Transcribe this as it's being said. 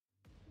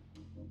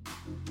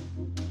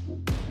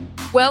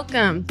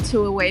Welcome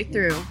to A Way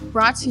Through,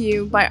 brought to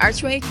you by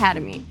Archway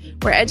Academy,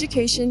 where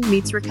education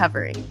meets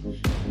recovery.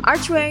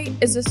 Archway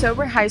is a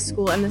sober high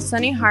school in the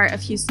sunny heart of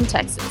Houston,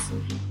 Texas.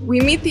 We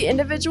meet the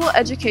individual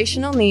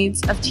educational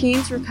needs of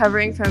teens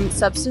recovering from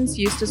substance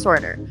use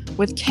disorder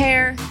with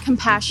care,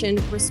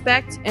 compassion,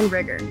 respect, and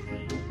rigor.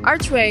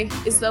 Archway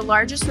is the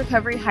largest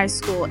recovery high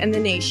school in the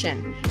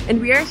nation,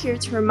 and we are here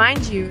to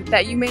remind you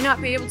that you may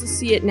not be able to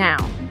see it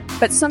now,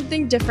 but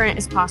something different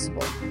is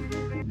possible.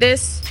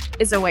 This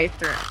is A Way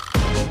Through.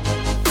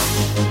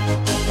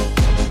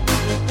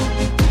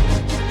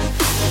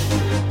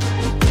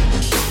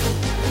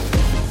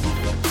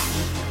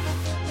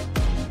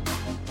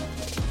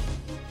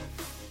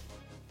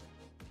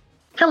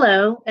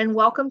 Hello, and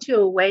welcome to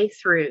A Way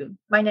Through.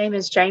 My name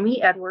is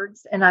Jamie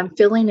Edwards, and I'm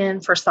filling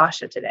in for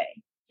Sasha today.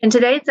 In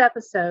today's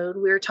episode,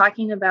 we're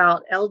talking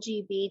about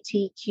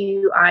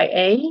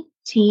LGBTQIA,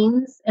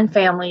 teens and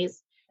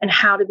families, and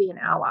how to be an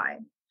ally.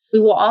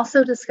 We will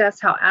also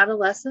discuss how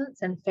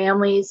adolescents and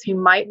families who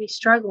might be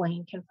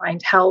struggling can find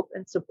help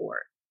and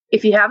support.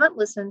 If you haven't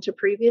listened to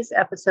previous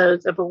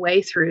episodes of A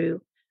Way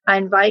Through, I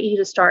invite you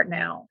to start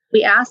now.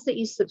 We ask that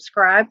you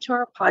subscribe to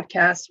our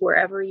podcast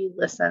wherever you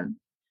listen.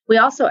 We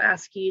also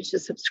ask you to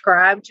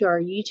subscribe to our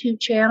YouTube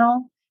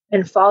channel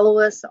and follow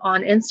us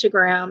on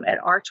Instagram at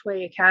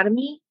Archway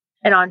Academy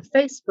and on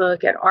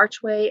Facebook at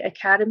Archway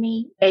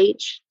Academy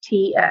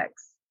HTX.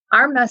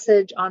 Our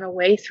message on A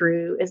Way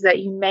Through is that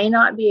you may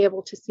not be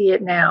able to see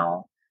it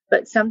now,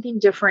 but something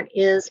different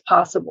is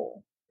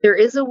possible. There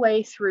is a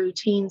way through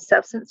teen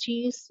substance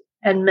use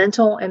and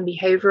mental and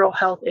behavioral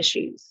health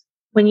issues.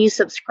 When you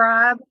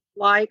subscribe,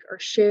 like, or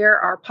share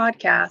our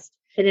podcast,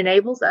 it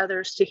enables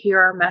others to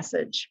hear our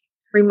message,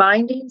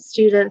 reminding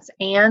students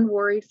and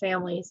worried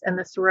families in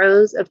the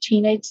throes of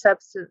teenage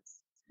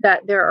substance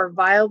that there are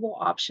viable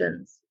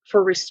options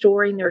for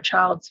restoring their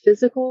child's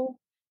physical,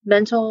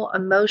 mental,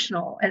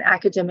 emotional, and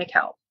academic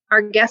health.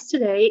 Our guest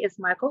today is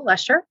Michael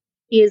Lesher.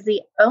 He is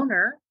the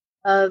owner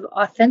of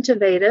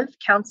Authentivative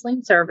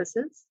Counseling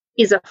Services.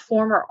 He's a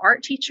former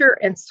art teacher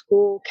and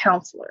school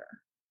counselor.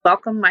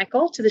 Welcome,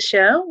 Michael, to the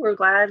show. We're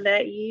glad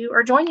that you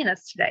are joining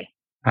us today.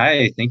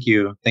 Hi, thank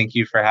you. Thank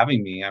you for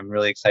having me. I'm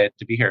really excited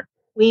to be here.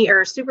 We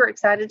are super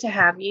excited to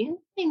have you.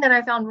 The thing that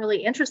I found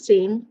really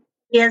interesting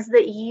is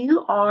that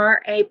you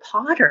are a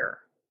potter.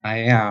 I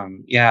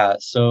am. Yeah.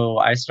 So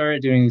I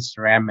started doing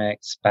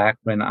ceramics back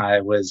when I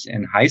was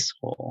in high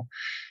school.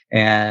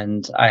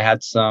 And I had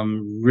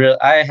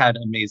I had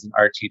amazing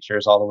art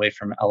teachers all the way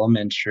from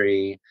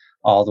elementary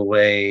all the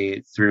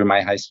way through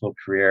my high school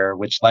career,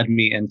 which led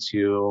me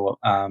into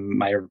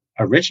my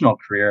original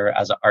career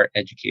as an art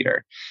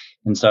educator.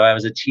 And so I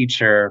was a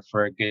teacher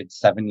for a good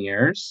 7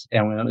 years.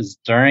 And when it was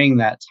during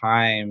that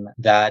time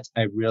that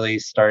I really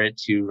started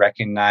to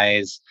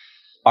recognize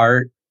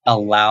art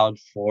allowed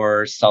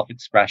for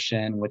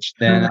self-expression, which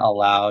then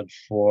allowed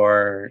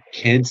for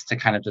kids to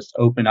kind of just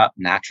open up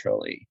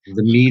naturally.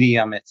 The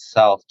medium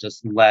itself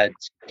just led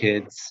to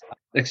kids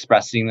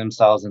expressing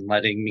themselves and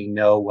letting me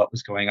know what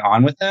was going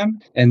on with them.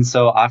 And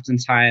so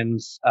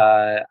oftentimes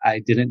I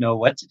didn't know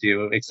what to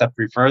do except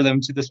refer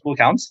them to the school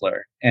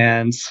counselor.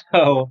 And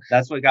so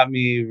that's what got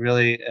me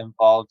really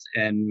involved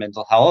in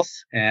mental health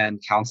and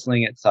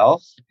counseling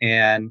itself.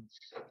 And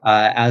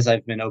as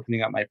I've been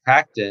opening up my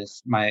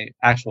practice, my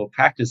actual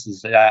practice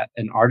is at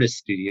an artist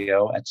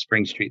studio at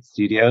Spring Street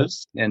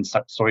Studios in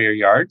Sawyer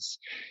Yards.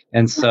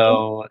 And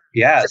so,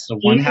 so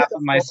one half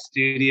of my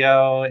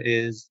studio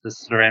is the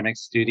ceramic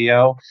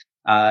studio.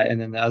 And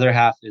then the other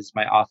half is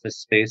my office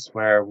space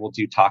where we'll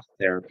do talk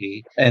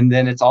therapy. And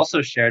then it's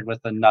also shared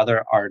with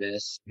another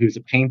artist who's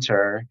a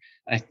painter.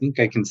 I think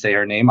I can say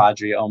her name,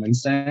 Audrey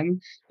Omenson.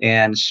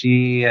 And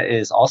she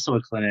is also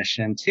a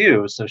clinician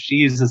too. So she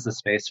uses the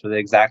space for the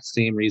exact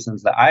same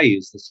reasons that I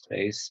use the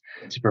space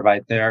to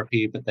provide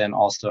therapy, but then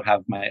also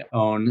have my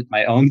own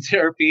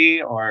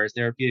therapy or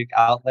therapeutic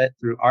outlet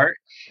through art.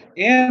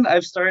 And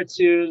I've started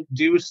to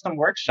do some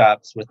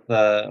workshops with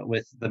the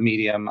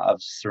medium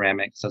of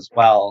ceramics as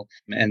well.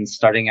 And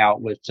starting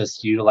out with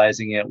just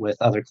utilizing it with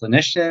other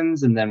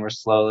clinicians. And then we're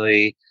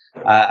slowly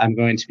I'm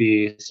going to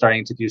be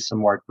starting to do some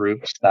more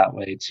groups that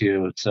way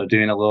too. So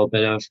doing a little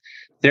bit of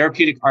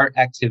therapeutic art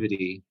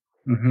activity.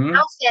 Mm-hmm.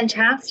 How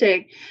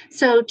fantastic.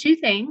 So two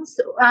things.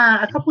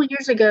 A couple of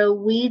years ago,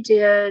 we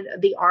did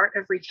the Art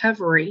of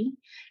Recovery.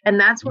 And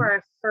that's where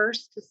I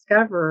first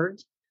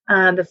discovered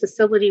the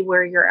facility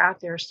where you're out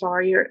there,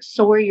 Sawyer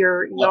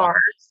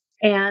Yards.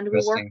 And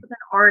we worked with an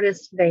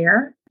artist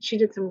there. She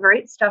did some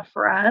great stuff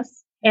for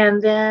us.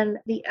 And then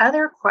the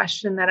other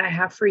question that I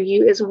have for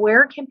you is,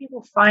 where can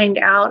people find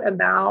out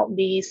about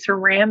the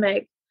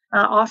ceramic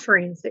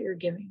offerings that you're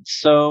giving?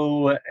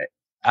 So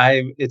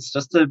it's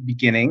just the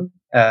beginning,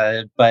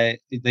 but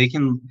they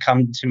can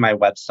come to my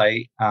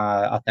website,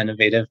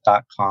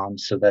 authentivative.com.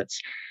 So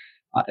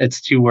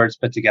it's two words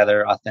put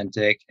together,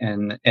 authentic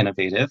and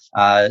innovative.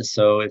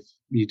 So if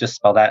you just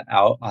spell that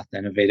out,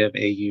 Authentivative,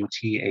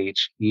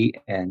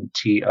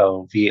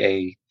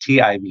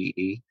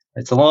 AUTHENTOVATIVE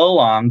It's a little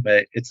long,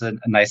 but it's a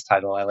nice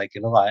title. I like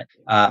it a lot.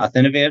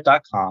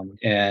 Authentivative.com.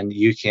 And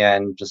you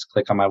can just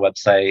click on my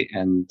website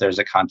and there's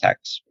a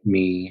contact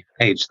me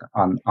page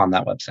on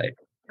that website.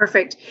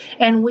 Perfect.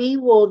 And we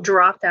will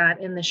drop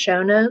that in the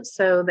show notes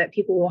so that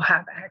people will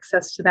have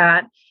access to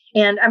that.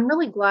 And I'm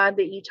really glad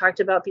that you talked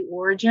about the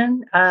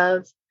origin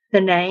of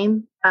the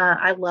name.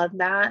 I love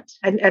that.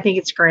 I think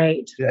it's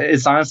great.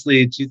 It's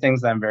honestly two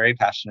things that I'm very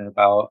passionate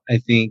about. I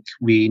think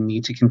we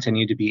need to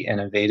continue to be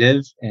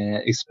innovative,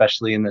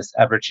 especially in this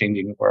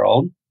ever-changing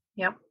world.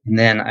 Yep. And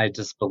then I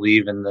just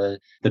believe in the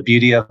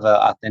beauty of an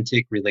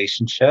authentic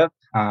relationship,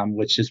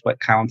 which is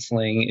what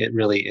counseling it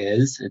really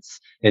is.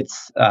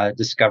 It's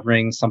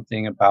discovering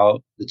something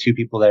about the two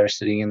people that are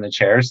sitting in the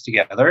chairs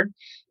together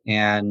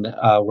and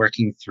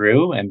working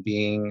through and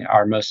being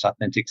our most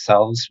authentic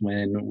selves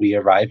when we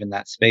arrive in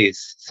that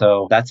space.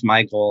 So that's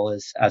my goal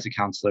as a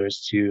counselor,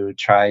 is to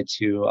try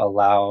to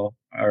allow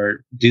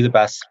or do the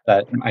best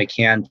that I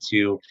can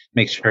to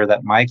make sure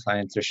that my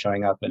clients are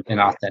showing up in an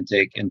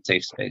authentic and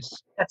safe space.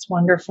 That's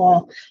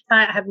wonderful.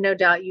 I have no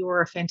doubt you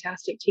were a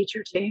fantastic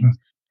teacher too.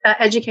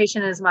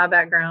 Education is my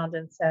background,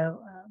 and so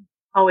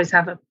always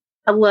have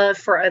a love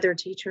for other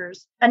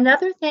teachers.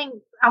 Another thing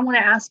I want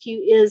to ask you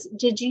is,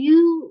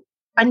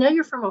 I know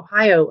you're from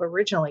Ohio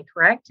originally,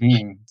 correct?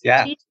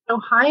 Yeah. Did you teach in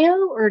Ohio,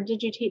 or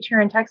did you teach here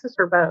in Texas,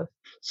 or both?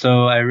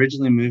 So I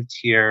originally moved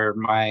here.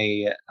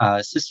 My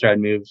sister had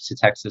moved to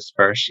Texas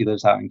first. She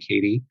lives out in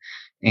Katy.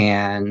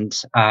 And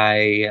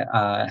I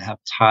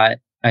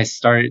I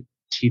started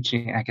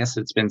teaching, I guess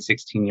it's been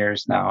 16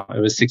 years now. It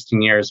was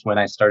 16 years when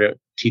I started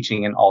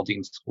teaching in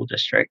Aldine School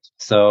District.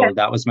 So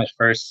that was my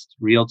first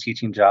real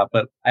teaching job.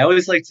 But I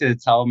always like to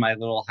tell my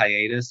little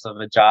hiatus of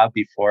a job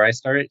before I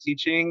started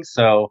teaching.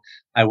 So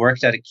I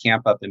worked at a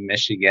camp up in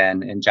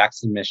Michigan, in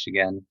Jackson,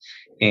 Michigan,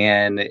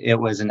 and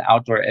it was an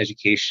outdoor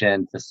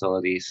education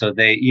facility. So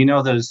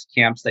those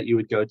camps that you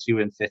would go to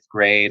in 5th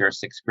grade or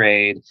 6th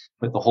grade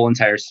with the whole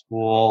entire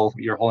school,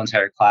 your whole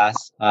entire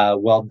class.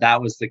 Well,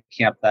 that was the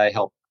camp that I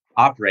helped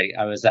operate.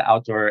 I was an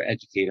outdoor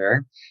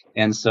educator.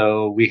 And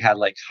so we had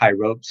like high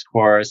ropes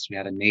course, we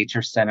had a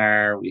nature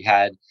center, we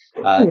had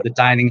the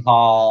dining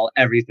hall,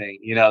 everything,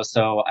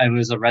 so it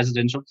was a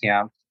residential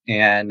camp.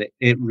 And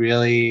it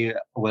really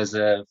was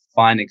a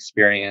fun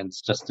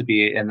experience just to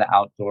be in the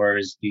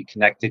outdoors, be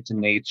connected to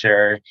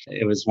nature.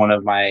 It was one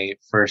of my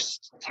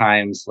first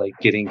times like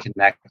getting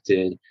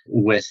connected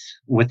with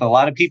a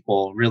lot of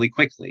people really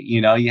quickly.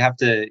 You have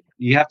to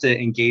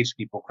engage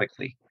people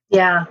quickly.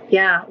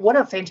 Yeah. What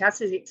a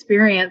fantastic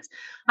experience.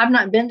 I've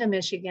not been to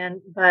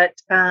Michigan, but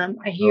I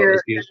hear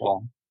it's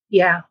beautiful.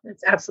 Yeah,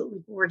 it's absolutely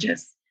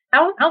gorgeous.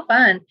 How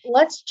fun.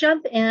 Let's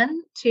jump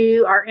in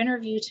to our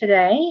interview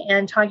today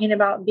and talking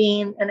about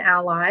being an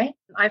ally.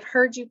 I've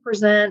heard you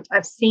present.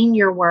 I've seen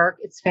your work.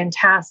 It's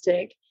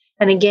fantastic.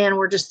 And again,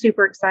 we're just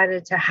super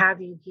excited to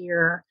have you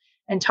here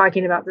and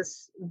talking about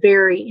this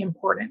very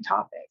important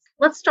topic.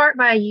 Let's start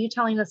by you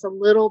telling us a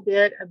little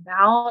bit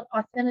about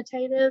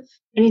Authentative.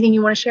 Anything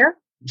you want to share?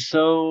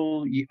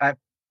 So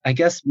I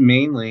guess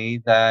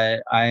mainly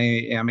that I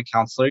am a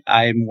counselor.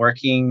 I'm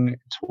working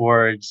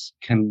towards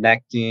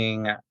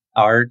connecting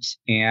art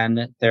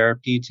and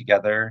therapy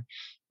together.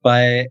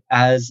 But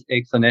as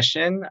a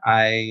clinician,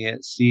 I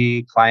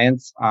see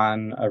clients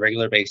on a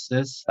regular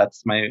basis.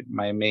 That's my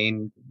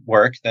main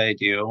work that I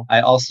do.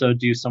 I also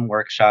do some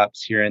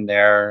workshops here and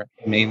there,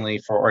 mainly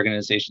for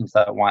organizations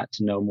that want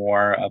to know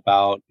more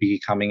about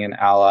becoming an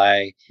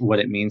ally, what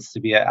it means to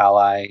be an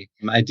ally.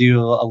 I do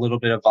a little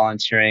bit of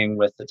volunteering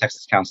with the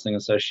Texas Counseling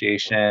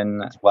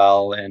Association as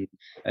well, and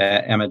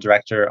am a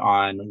director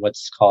on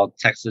what's called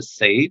Texas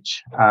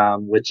SAGE,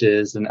 which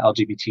is an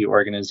LGBT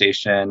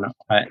organization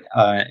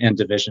and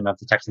division of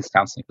the Texas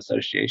Counseling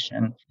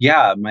Association.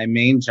 Yeah, my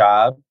main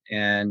job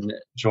and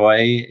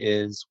joy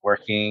is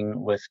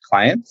working with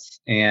clients,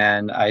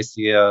 and I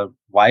see a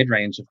wide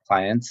range of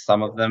clients,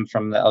 some of them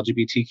from the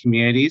LGBT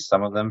community,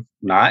 some of them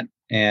not,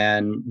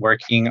 and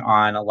working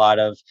on a lot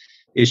of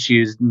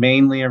issues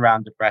mainly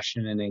around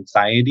depression and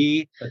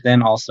anxiety, but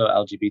then also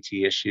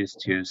LGBT issues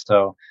too.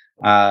 So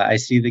I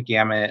see the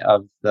gamut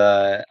of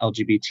the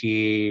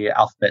LGBT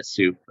alphabet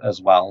soup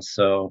as well.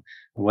 So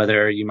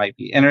whether you might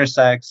be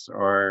intersex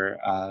or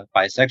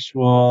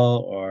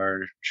bisexual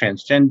or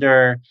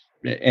transgender,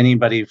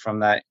 anybody from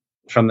the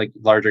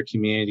larger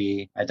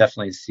community, I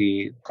definitely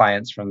see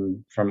clients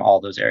from all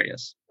those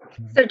areas.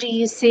 So do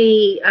you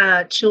see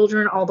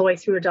children all the way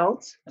through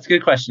adults? That's a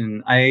good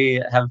question.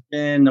 I have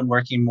been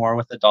working more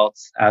with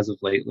adults as of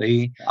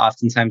lately.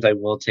 Oftentimes I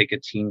will take a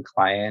teen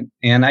client.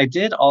 And I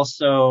did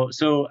also,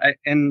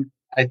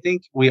 I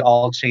think we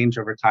all change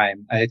over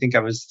time. I think I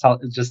was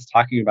just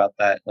talking about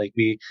that. Like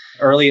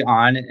early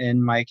on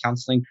in my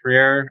counseling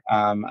career,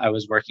 I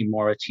was working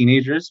more with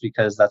teenagers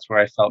because that's where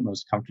I felt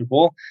most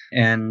comfortable.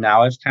 And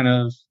now I've kind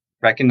of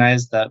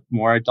recognized that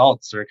more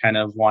adults are kind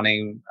of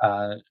wanting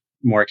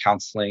more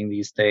counseling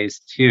these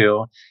days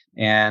too.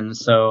 And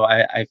so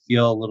I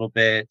feel a little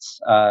bit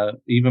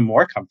even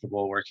more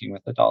comfortable working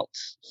with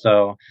adults.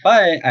 So,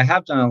 but I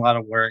have done a lot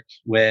of work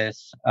with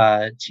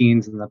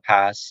teens in the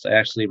past. I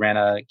actually ran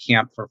a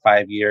camp for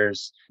 5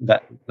 years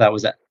that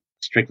was a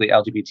strictly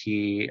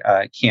LGBT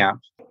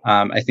camp.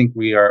 I think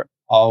we are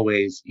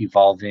always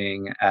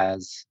evolving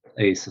as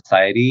a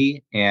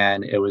society,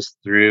 and it was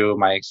through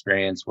my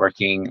experience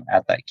working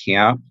at that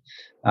camp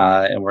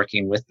and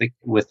working with the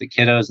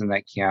kiddos in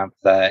that camp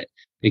that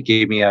it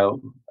gave me a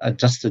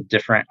just a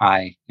different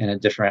eye and a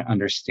different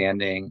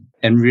understanding,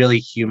 and really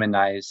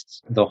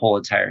humanized the whole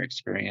entire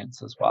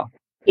experience as well.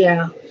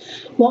 Yeah.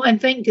 Well, and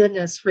thank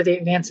goodness for the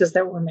advances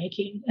that we're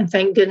making. And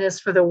thank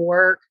goodness for the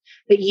work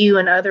that you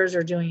and others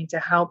are doing to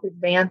help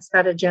advance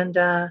that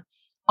agenda,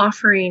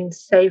 offering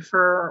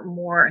safer,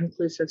 more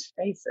inclusive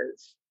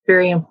spaces.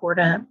 Very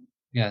important.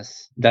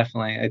 Yes,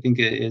 definitely. I think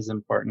it is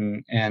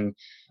important. And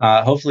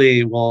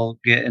hopefully we'll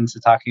get into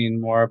talking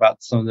more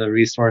about some of the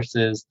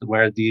resources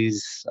where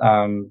these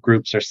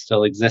groups are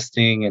still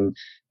existing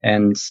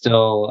and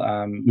still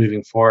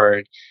moving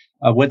forward.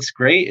 What's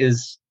great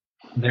is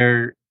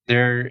there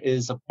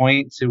is a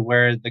point to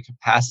where the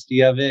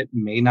capacity of it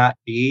may not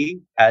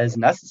be as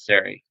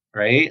necessary,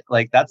 right?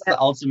 Like that's the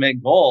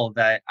ultimate goal,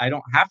 that I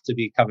don't have to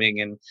be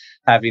coming and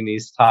having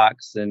these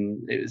talks and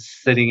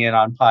sitting in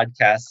on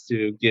podcasts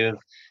to give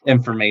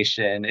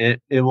information.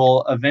 It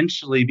will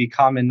eventually be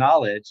common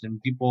knowledge,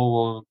 and people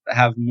will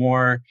have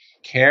more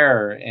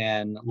care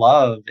and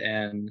love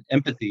and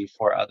empathy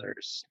for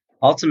others.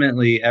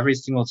 Ultimately, every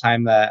single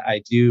time that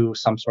I do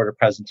some sort of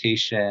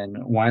presentation,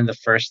 one of the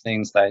first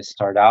things that I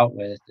start out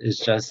with is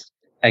just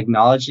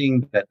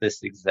acknowledging that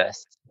this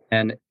exists.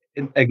 And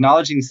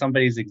acknowledging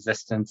somebody's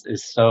existence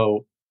is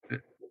so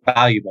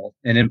valuable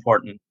and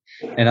important.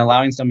 And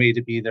allowing somebody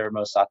to be their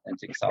most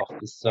authentic self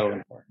is so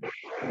important.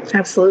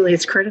 Absolutely.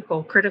 It's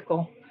critical,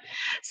 critical.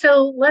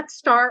 So let's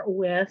start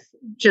with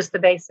just the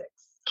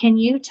basics. Can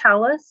you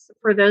tell us,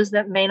 for those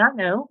that may not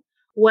know,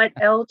 what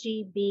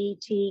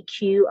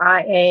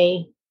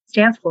LGBTQIA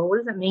stands for? What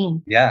does it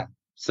mean? Yeah.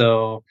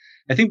 So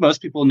I think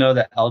most people know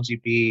the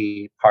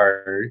LGB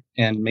part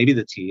and maybe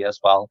the T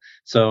as well.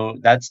 So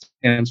that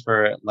stands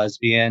for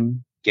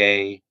lesbian,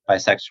 gay,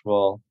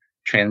 bisexual,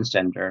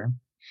 transgender.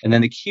 And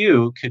then the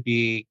Q could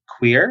be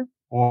queer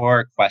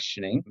or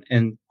questioning.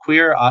 And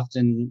queer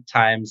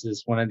oftentimes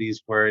is one of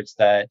these words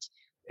that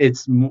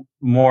it's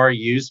more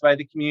used by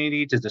the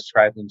community to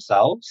describe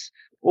themselves,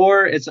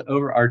 or it's an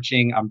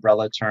overarching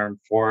umbrella term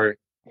for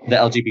the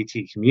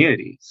LGBT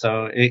community.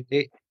 So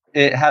it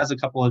has a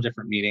couple of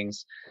different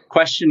meanings.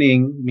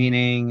 Questioning,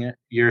 meaning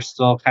you're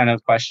still kind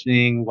of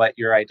questioning what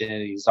your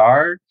identities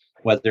are,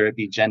 whether it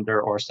be gender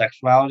or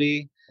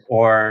sexuality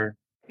or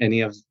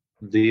any of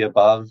the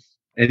above,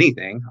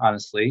 anything,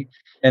 honestly.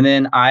 And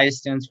then I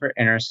stands for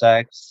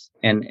intersex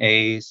and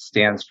A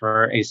stands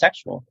for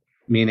asexual,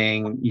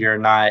 meaning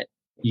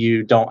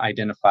you don't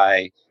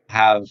identify,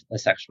 have a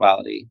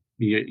sexuality.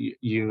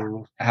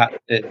 You have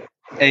it.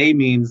 A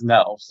means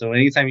no. So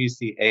anytime you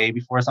see A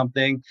before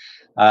something,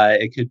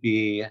 it could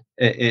be,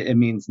 it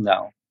means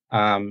no.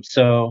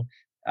 So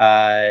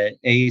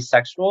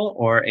asexual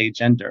or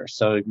agender.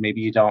 So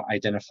maybe you don't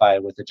identify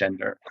with a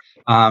gender.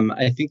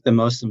 I think the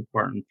most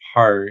important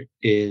part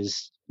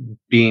is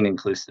being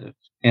inclusive.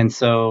 And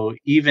so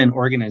even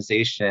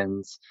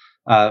organizations,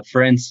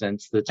 for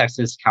instance, the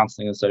Texas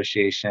Counseling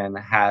Association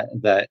had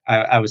that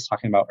I was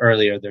talking about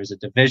earlier. There's a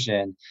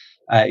division.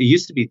 It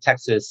used to be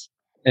Texas.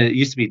 It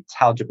used to be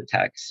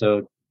Talgebatech.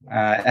 So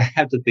I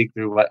have to think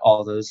through what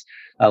all those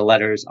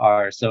letters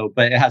are. So,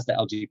 but it has the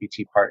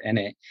LGBT part in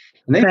it.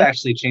 And they've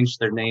actually changed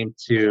their name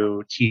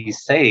to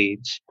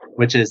T-SAGE,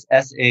 which is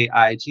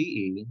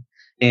SAIGE.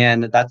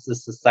 And that's the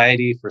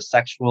Society for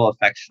Sexual,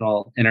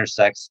 Affectional,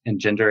 Intersex, and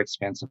Gender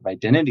Expansive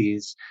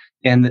Identities.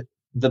 And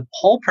the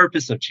whole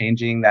purpose of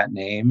changing that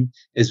name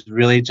is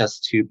really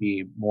just to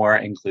be more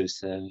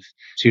inclusive,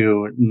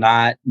 to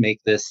not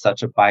make this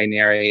such a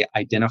binary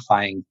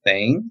identifying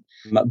thing,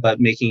 but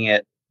making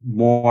it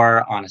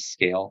more on a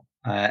scale.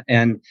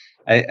 And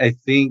I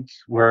think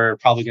we're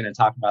probably going to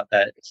talk about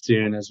that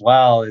soon as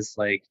well, is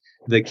like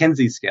the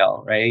Kinsey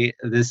scale, right?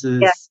 This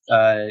is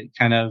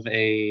kind of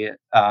a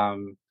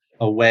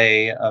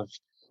way of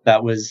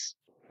that was,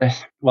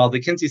 well,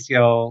 the Kinsey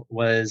scale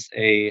was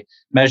a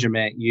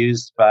measurement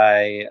used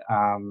by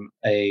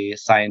a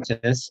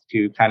scientist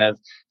who kind of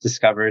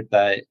discovered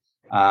that,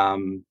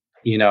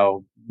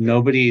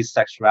 nobody's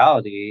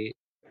sexuality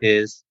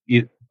is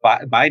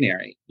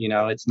binary.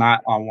 It's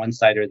not on one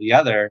side or the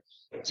other.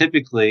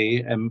 Typically,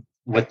 and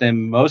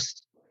within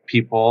most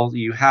people,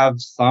 you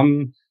have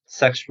some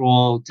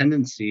sexual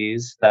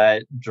tendencies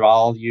that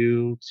draw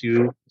you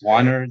to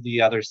one or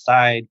the other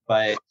side,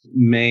 but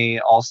may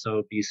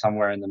also be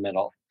somewhere in the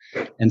middle.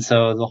 And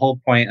so the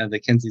whole point of the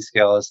Kinsey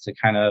scale is to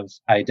kind of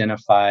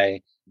identify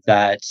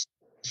that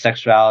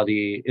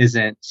sexuality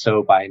isn't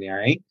so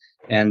binary,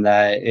 and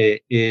that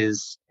it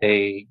is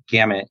a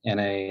gamut and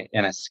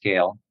a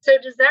scale. So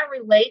does that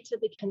relate to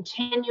the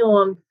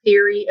continuum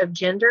theory of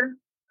gender?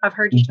 I've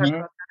heard you talk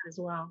about that as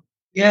well.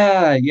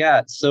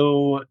 Yeah.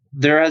 So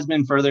there has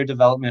been further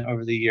development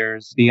over the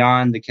years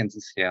beyond the Kinsey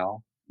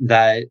scale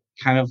that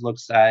kind of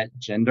looks at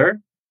gender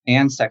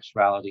and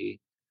sexuality.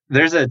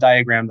 There's a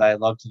diagram that I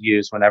love to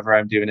use whenever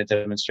I'm doing a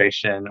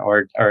demonstration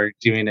or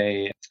doing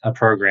a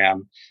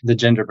program, the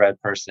genderbread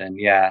person.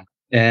 Yeah.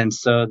 And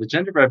so the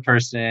genderbread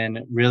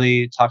person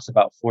really talks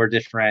about four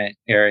different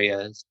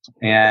areas,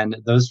 and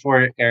those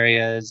four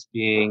areas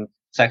being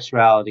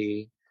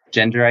sexuality,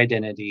 gender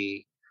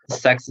identity,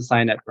 sex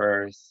assigned at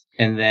birth,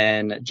 and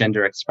then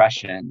gender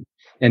expression.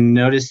 And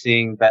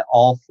noticing that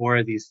all four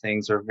of these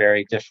things are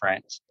very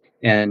different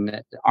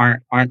and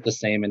aren't the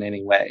same in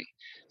any way.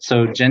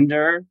 So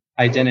gender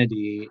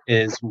identity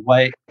is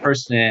what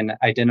person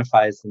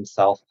identifies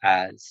themselves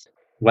as,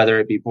 whether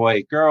it be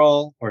boy,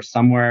 girl, or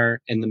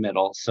somewhere in the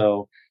middle.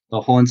 So the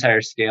whole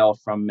entire scale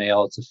from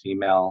male to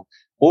female,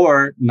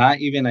 or not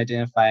even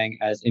identifying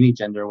as any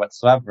gender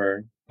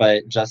whatsoever,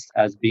 but just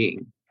as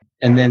being.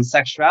 And then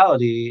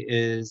sexuality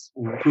is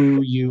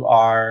who you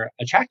are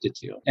attracted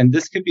to. And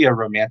this could be a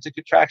romantic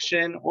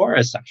attraction or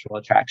a sexual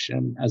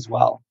attraction as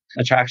well.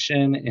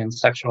 Attraction and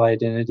sexual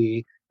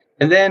identity.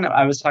 And then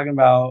I was talking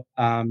about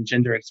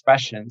gender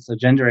expression. So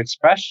gender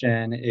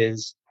expression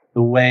is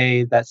the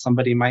way that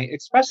somebody might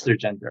express their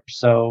gender.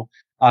 So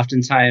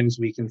oftentimes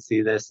we can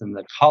see this in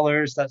the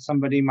colors that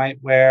somebody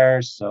might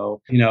wear.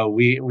 So,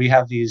 we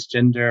have these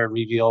gender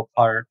reveal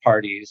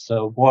parties.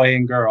 So boy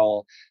and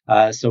girl,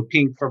 so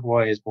pink for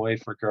boys, boy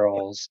for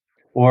girls,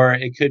 or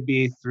it could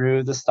be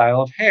through the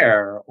style of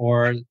hair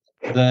or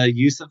the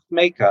use of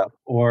makeup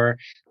or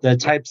the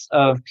types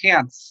of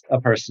pants a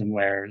person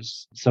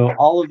wears. So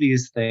all of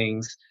these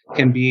things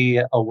can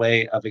be a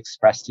way of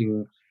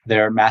expressing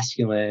their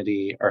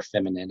masculinity or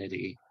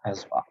femininity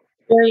as well.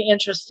 Very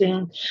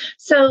interesting.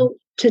 So,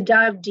 to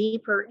dive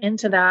deeper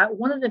into that,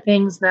 one of the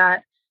things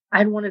that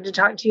I wanted to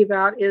talk to you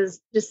about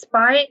is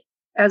despite,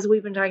 as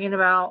we've been talking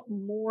about,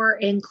 more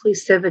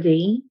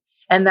inclusivity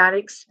and that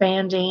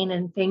expanding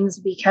and things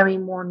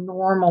becoming more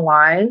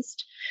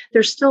normalized,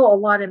 there's still a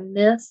lot of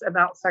myths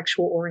about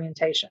sexual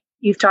orientation.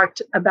 You've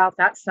talked about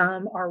that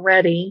some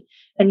already,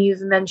 and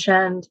you've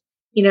mentioned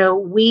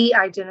we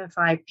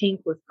identify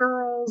pink with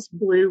girls,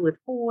 blue with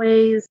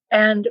boys,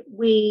 and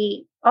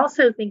we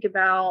also think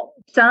about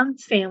some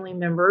family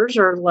members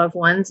or loved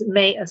ones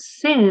may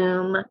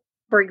assume,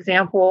 for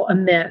example, a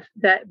myth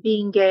that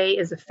being gay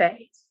is a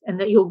phase and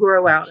that you'll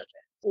grow out of it,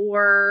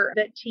 or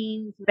that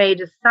teens may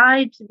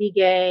decide to be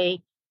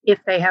gay if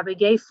they have a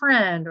gay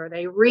friend or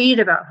they read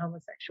about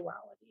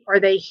homosexuality or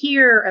they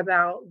hear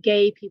about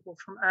gay people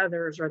from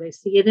others or they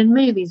see it in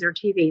movies or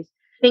TVs,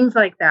 things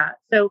like that.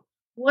 So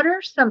what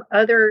are some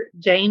other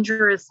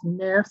dangerous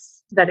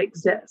myths that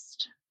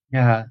exist?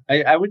 Yeah,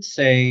 I would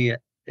say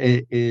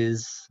it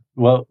is,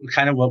 well,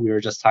 kind of what we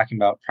were just talking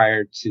about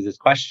prior to this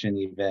question,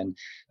 even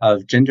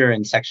of gender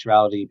and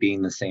sexuality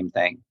being the same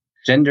thing.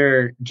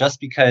 Gender, just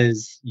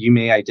because you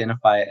may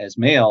identify as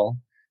male,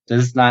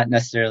 does not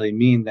necessarily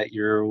mean that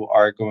you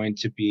are going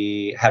to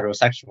be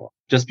heterosexual.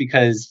 Just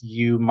because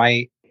you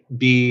might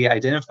be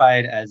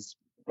identified as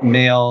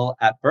male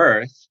at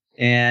birth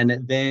and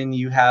then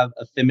you have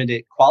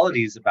effeminate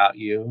qualities about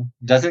you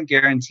doesn't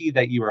guarantee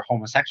that you are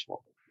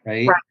homosexual,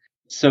 right?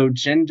 So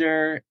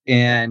gender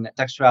and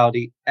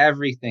sexuality,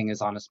 everything is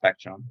on a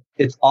spectrum.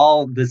 It's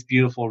all this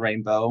beautiful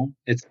rainbow.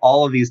 It's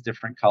all of these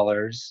different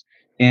colors.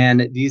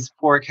 And these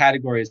four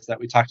categories that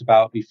we talked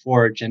about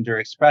before, gender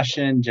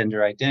expression,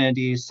 gender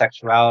identity,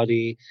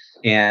 sexuality,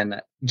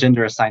 and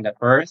gender assigned at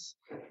birth,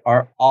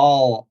 are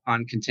all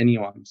on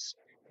continuums.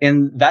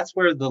 And that's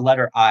where the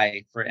letter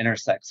I for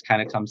intersex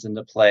kind of comes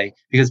into play,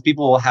 because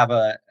people will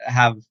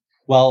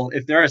well,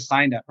 if they're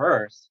assigned at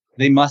birth,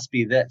 they must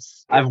be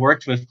this. I've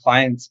worked with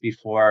clients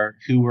before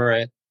who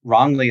were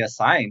wrongly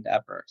assigned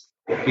at birth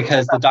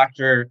because the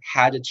doctor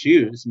had to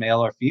choose male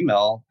or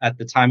female at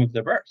the time of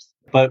their birth.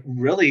 But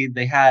really,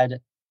 they had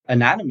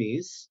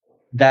anatomies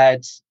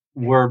that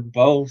were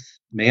both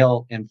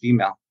male and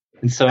female.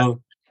 And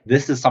so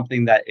this is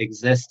something that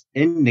exists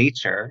in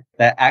nature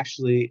that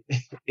actually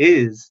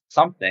is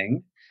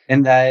something,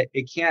 and that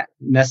it can't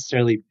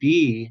necessarily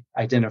be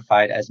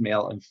identified as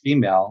male and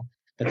female,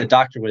 but the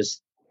doctor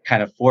was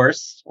kind of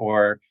forced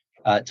or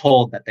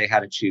told that they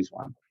had to choose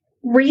one.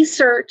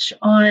 Research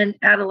on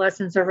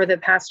adolescents over the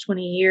past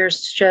 20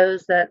 years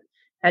shows that,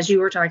 as you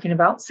were talking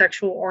about,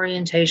 sexual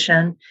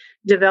orientation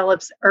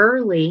develops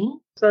early,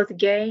 both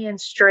gay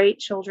and straight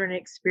children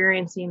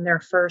experiencing their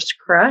first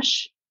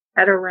crush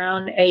at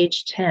around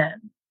age 10.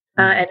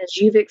 And as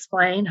you've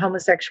explained,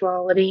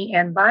 homosexuality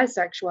and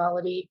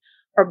bisexuality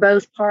are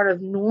both part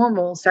of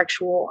normal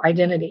sexual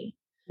identity.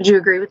 Would you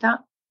agree with that?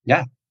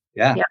 Yeah.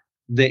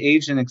 The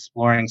age in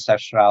exploring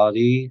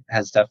sexuality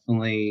has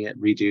definitely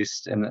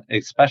reduced, and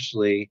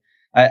especially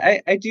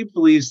I do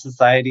believe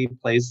society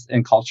plays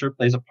and culture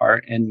plays a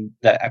part in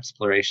the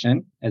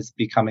exploration. It's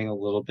becoming a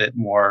little bit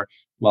more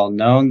well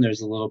known.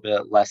 There's a little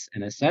bit less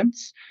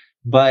innocence,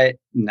 but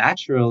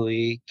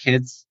naturally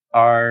kids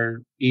are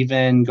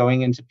even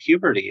going into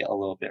puberty a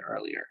little bit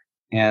earlier.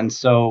 And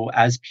so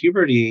as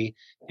puberty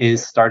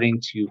is starting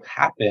to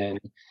happen,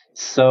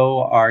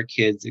 so are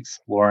kids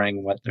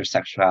exploring what their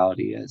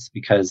sexuality is,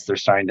 because they're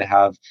starting to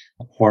have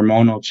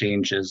hormonal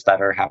changes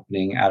that are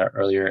happening at an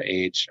earlier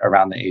age,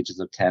 around the ages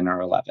of 10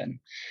 or 11.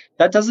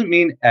 That doesn't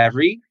mean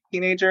every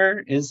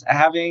teenager is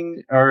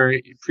having, or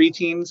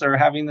preteens are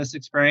having this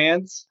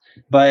experience,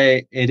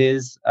 but it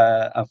is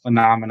a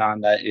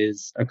phenomenon that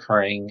is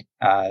occurring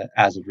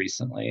as of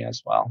recently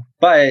as well.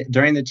 But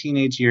during the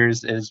teenage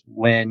years is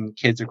when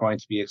kids are going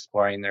to be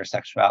exploring their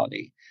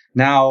sexuality.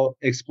 Now,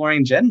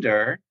 exploring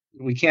gender,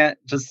 we can't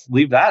just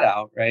leave that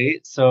out, right?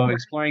 So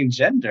exploring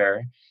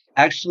gender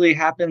actually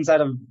happens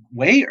at a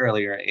way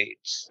earlier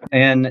age.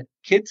 And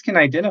kids can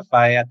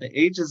identify at the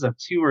ages of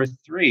 2 or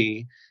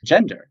 3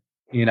 gender.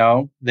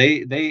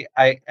 They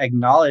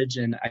acknowledge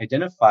and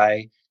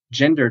identify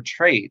gender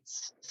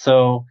traits.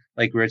 So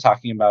like we were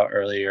talking about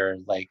earlier,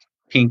 like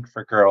pink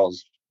for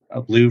girls,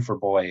 blue for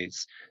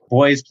boys.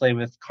 Boys play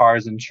with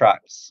cars and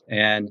trucks,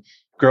 and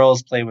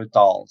girls play with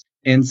dolls.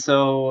 And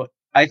so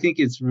I think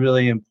it's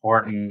really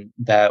important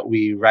that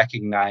we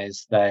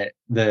recognize that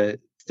the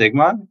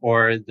stigma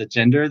or the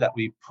gender that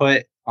we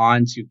put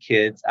onto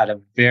kids at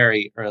a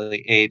very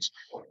early age,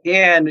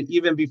 and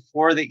even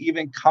before they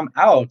even come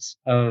out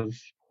of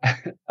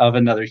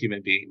another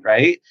human being,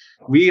 right?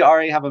 We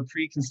already have a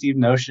preconceived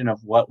notion of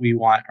what we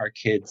want our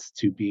kids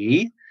to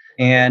be,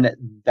 and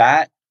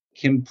that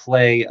can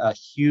play a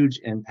huge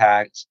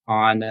impact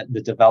on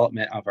the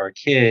development of our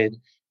kid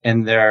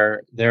and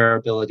their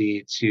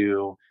ability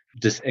to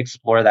just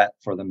explore that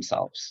for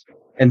themselves.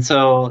 And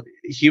so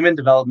human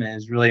development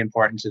is really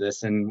important to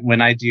this. And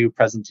when I do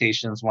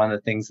presentations, one of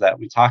the things that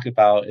we talk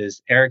about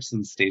is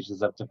Erikson's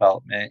stages of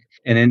development.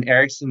 And in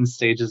Erikson's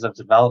stages of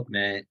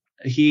development,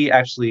 he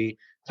actually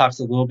talks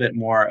a little bit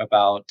more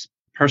about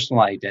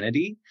personal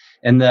identity.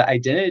 And the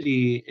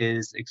identity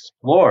is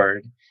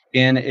explored,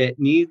 and it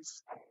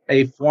needs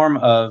a form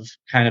of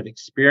kind of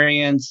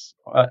experience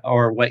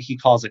or what he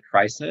calls a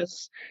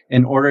crisis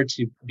in order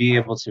to be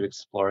able to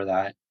explore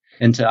that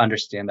and to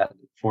understand that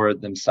for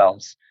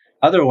themselves.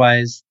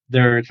 Otherwise,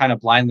 they're kind of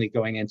blindly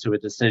going into a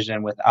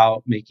decision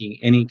without making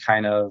any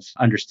kind of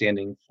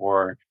understanding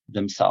for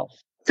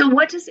themselves. So,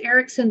 what does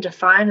Erikson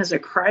define as a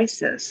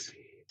crisis?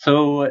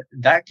 So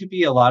that could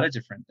be a lot of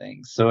different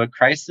things. So a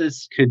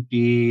crisis could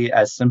be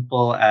as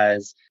simple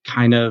as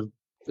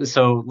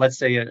so let's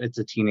say it's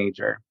a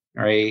teenager,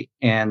 right?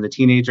 And the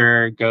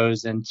teenager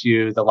goes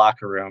into the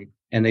locker room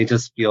and they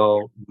just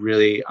feel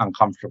really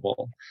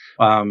uncomfortable,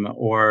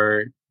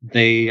 or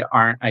they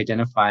aren't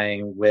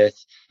identifying with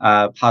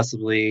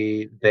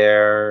possibly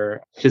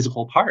their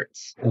physical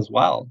parts as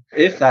well.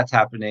 If that's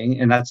happening,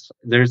 and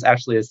there's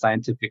actually a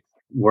scientific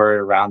word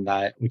around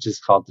that, which is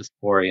called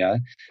dysphoria.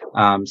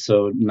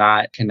 So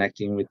not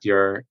connecting with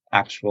your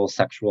actual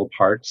sexual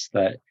parts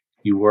that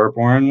you were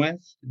born with,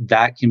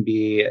 that can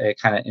be a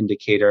kind of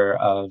indicator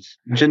of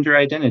gender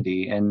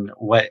identity and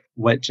what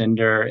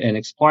gender, and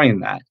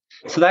exploring that.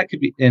 So that could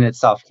be in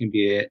itself can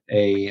be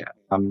a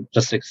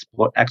just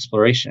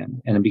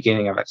exploration and a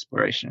beginning of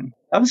exploration.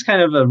 That was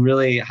kind of a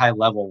really high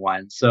level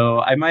one. So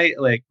I might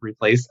like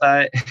replace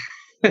that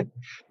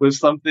with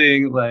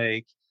something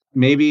like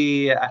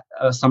maybe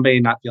somebody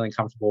not feeling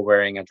comfortable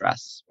wearing a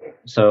dress.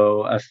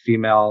 So a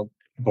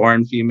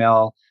born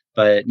female,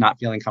 but not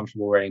feeling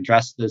comfortable wearing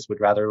dresses, would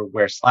rather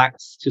wear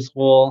slacks to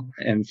school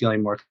and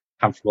feeling more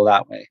comfortable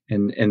that way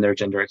in their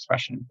gender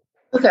expression.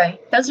 Okay,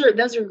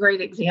 those are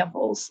great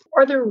examples.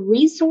 Are there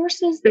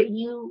resources that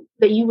you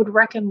would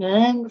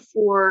recommend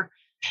for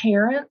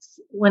parents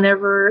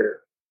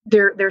whenever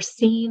they're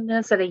seeing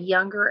this at a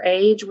younger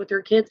age with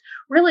their kids,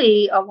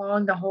 really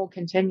along the whole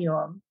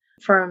continuum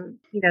from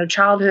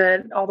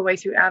childhood all the way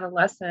through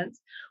adolescence?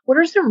 What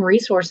are some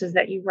resources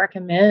that you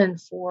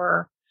recommend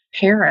for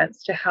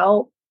parents to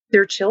help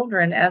their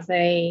children as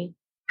they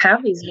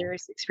have these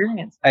various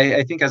experiences?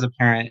 I think as a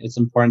parent, it's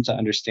important to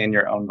understand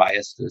your own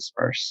biases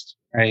first,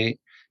 right?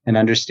 And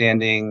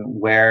understanding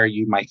where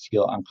you might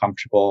feel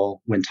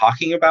uncomfortable when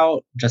talking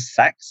about just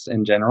sex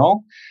in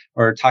general,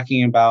 or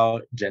talking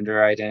about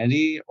gender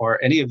identity,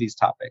 or any of these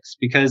topics.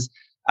 Because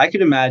I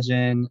could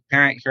imagine a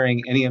parent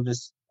hearing any of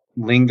this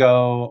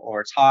lingo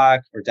or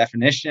talk or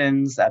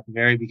definitions at the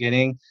very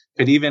beginning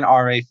could even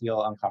already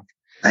feel uncomfortable.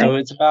 Right. So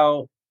it's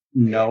about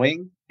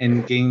knowing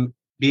and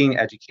being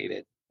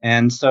educated.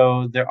 And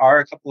so there are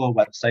a couple of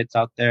websites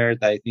out there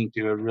that I think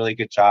do a really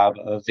good job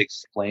of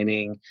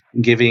explaining,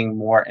 giving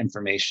more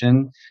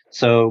information.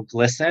 So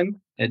GLSEN,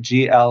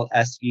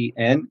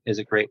 GLSEN, is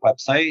a great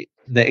website.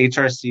 The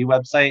HRC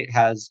website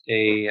has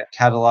a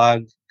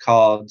catalog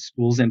called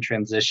Schools in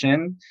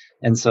Transition.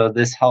 And so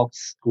this helps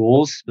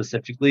schools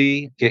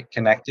specifically get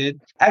connected.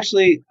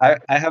 Actually, I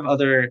have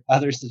other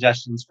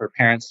suggestions for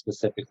parents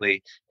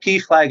specifically.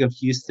 PFLAG of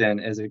Houston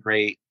is a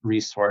great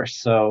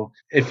resource. So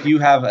if you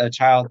have a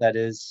child that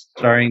is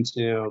starting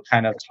to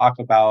kind of talk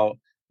about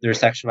their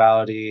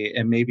sexuality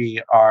and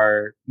maybe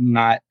are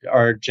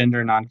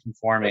gender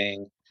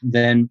nonconforming,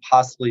 then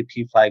possibly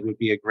PFLAG would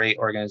be a great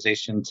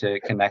organization to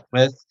connect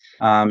with,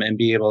 and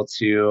be able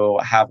to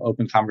have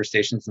open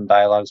conversations and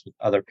dialogues with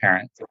other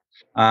parents.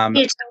 Can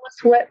you tell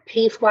us what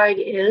PFLAG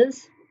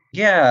is?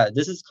 Yeah,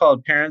 this is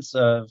called Parents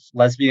of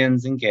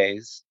Lesbians and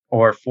Gays,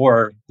 or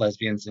for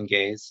lesbians and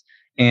gays.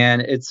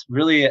 And it's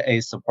really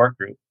a support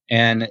group,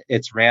 and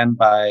it's ran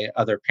by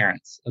other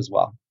parents as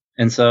well.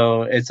 And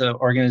so it's an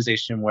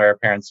organization where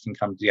parents can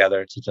come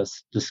together to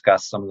just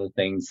discuss some of the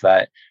things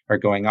that are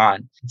going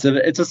on.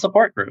 It's a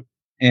support group.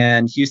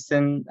 And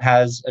Houston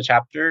has a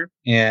chapter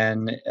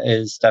and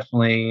is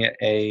definitely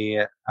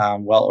a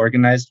well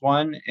organized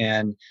one.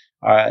 And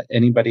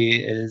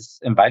anybody is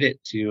invited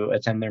to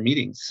attend their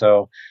meetings.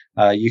 So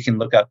you can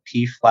look up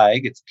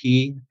PFLAG. It's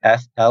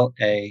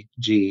PFLAG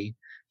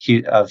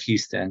of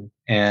Houston,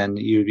 and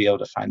you would be able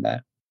to find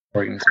that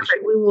organization.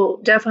 Perfect. We will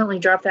definitely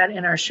drop that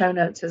in our show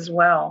notes as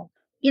well.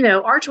 You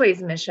know,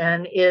 Archway's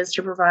mission is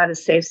to provide a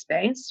safe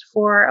space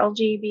for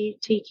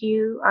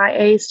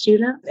LGBTQIA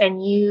students.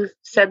 And you've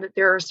said that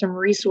there are some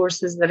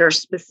resources that are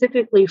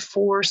specifically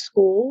for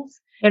schools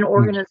and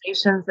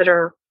organizations that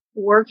are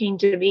working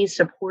to be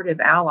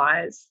supportive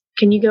allies.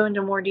 Can you go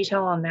into more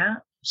detail on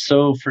that?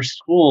 So for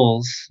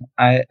schools,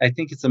 I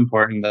think it's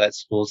important that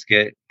schools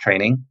get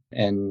training,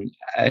 and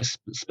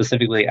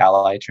specifically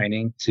ally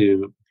training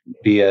to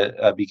be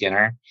a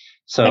beginner.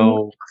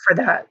 So for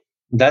that,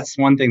 that's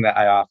one thing that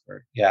I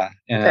offer. Yeah.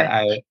 And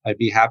okay. I'd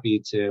be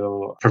happy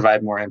to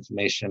provide more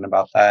information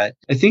about that.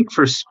 I think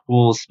for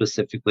schools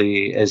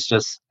specifically is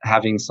just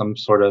having some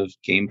sort of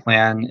game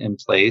plan in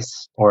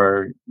place,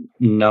 or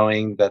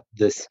knowing that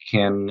this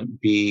can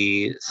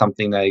be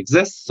something that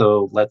exists.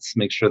 So let's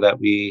make sure that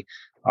we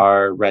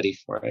are ready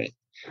for it.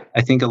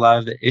 I think a lot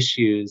of the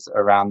issues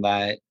around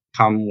that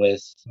come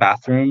with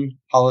bathroom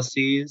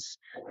policies.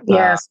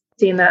 Yes,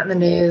 seen that in the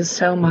news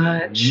so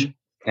much.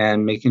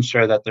 And making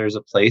sure that there's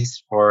a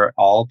place for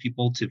all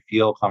people to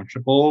feel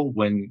comfortable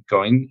when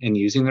going and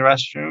using the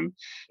restroom,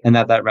 and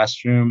that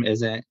restroom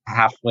isn't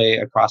halfway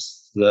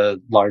across the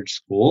large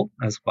school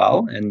as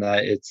well, and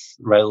that it's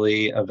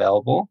readily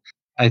available.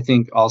 I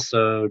think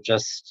also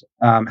just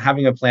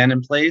having a plan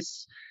in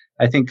place.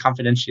 I think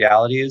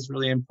confidentiality is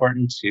really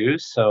important too.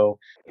 So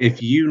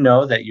if you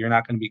know that you're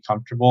not going to be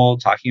comfortable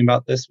talking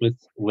about this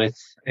with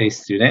a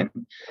student,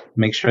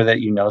 make sure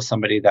that you know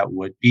somebody that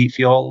would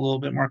feel a little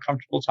bit more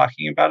comfortable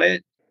talking about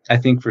it. I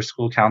think for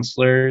school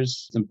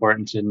counselors, it's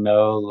important to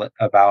know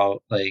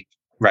about like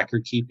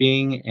record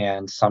keeping,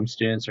 and some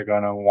students are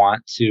going to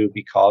want to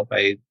be called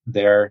by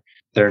their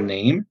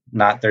name,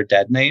 not their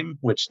dead name,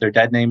 which their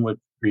dead name would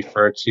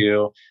refer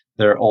to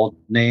their old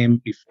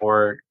name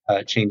before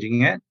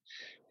changing it.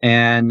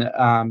 And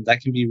that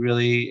can be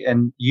really,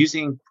 and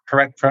using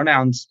correct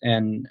pronouns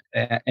and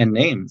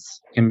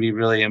names can be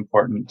really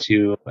important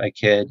to a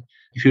kid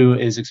who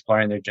is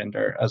exploring their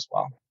gender as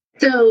well.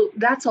 So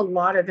that's a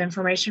lot of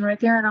information right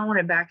there. And I want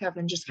to back up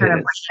and just kind of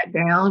break that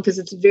down, because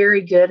it's very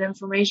good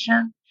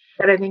information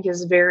that I think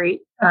is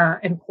very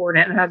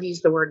important. And I've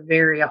used the word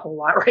very a whole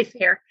lot right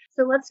there.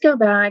 So let's go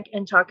back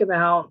and talk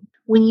about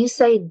when you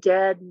say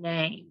dead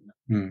name.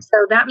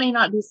 So that may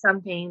not be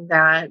something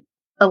that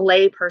a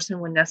lay person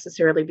would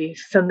necessarily be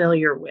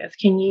familiar with.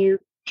 Can you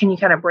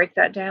kind of break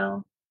that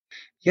down?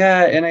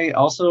 Yeah. And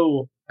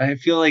I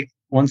feel like,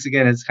 once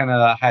again, it's kind of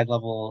a high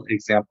level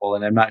example,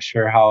 and I'm not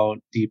sure how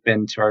deep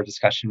into our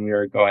discussion we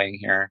are going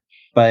here.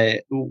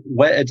 But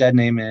what a dead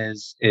name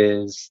is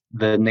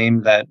the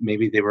name that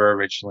maybe they were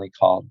originally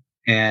called.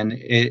 And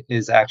it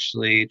is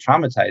actually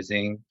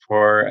traumatizing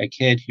for a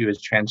kid who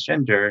is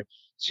transgender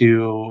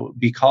to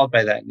be called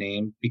by that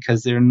name,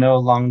 because they're no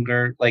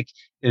longer, like,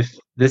 if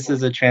this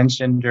is a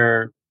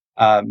transgender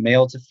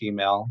male to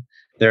female,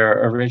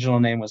 their original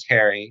name was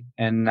Harry,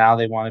 and now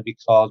they want to be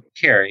called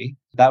Carrie.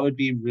 That would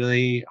be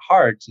really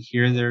hard to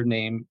hear their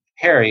name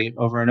Harry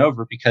over and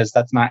over, because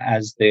that's not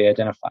as they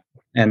identify,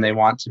 and they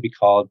want to be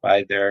called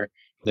by their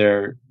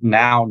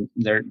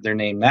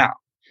name now.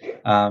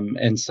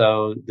 And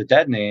so the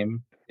dead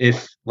name,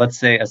 if let's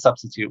say a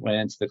substitute went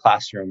into the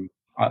classroom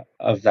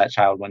of that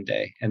child one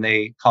day and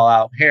they call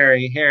out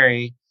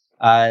Harry,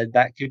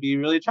 that could be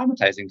really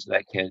traumatizing to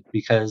that kid,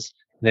 because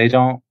they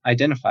don't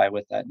identify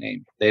with that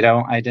name. They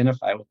don't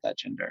identify with that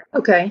gender.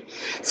 Okay.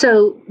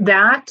 So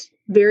that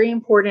very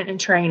important in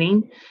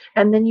training.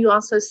 And then you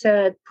also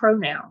said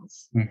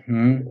pronouns.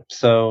 Mm-hmm.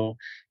 So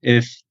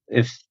if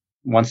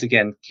once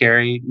again,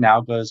 Carrie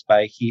now goes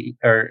by he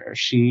or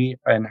she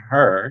and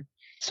her,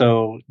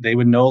 so they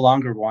would no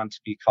longer want to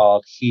be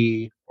called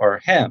he or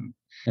him.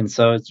 And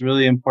so it's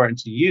really important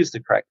to use the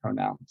correct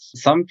pronouns.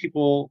 Some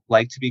people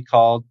like to be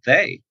called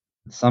they.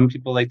 Some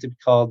people like to be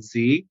called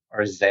ze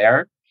or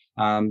their.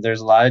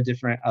 There's a lot of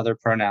different other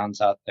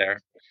pronouns out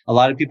there. A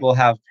lot of people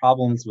have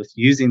problems with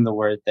using the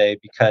word they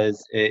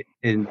because it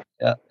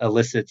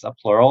elicits a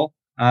plural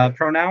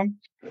pronoun.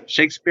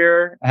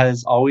 Shakespeare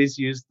has always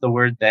used the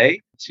word they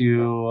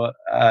to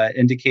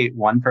indicate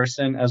one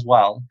person as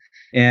well.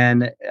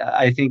 And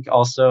I think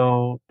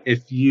also,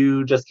 if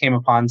you just came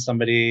upon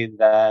somebody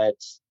that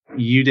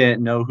you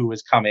didn't know who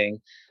was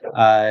coming,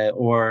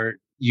 or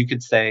you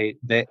could say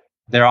that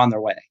they're on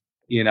their way,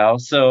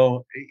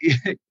 so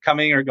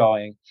coming or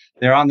going,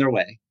 they're on their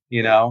way,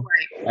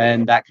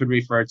 and that could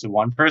refer to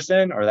one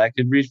person, or that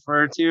could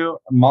refer to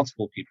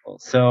multiple people.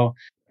 So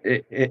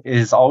it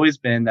has always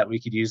been that we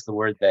could use the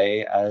word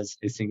they as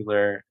a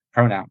singular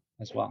pronoun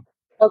as well.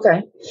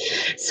 Okay.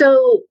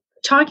 So,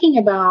 talking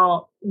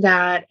about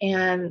that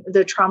and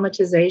the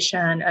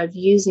traumatization of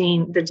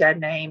using the dead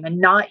name and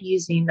not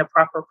using the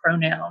proper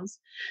pronouns.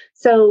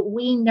 So,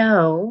 we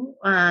know,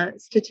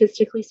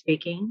 statistically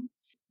speaking,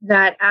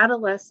 that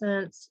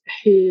adolescents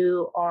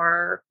who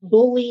are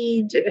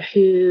bullied,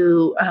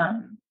 who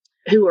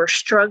are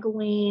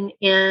struggling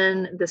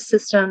in the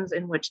systems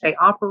in which they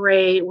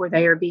operate, where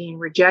they are being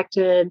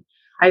rejected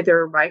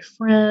either by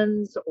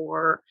friends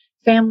or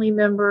family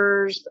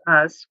members,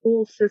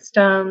 school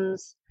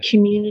systems,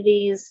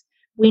 communities,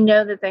 we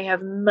know that they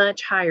have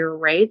much higher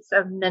rates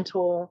of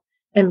mental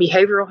and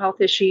behavioral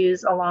health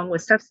issues along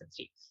with substance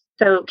use.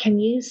 So can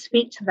you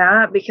speak to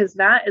that? Because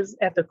that is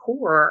at the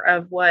core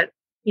of what,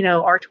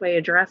 Archway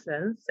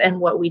addresses and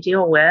what we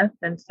deal with.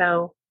 And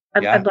so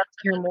I'd love to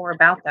hear more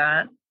about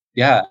that.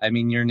 Yeah, I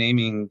mean, you're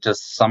naming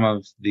just some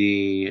of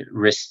the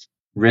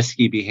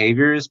risky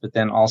behaviors, but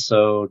then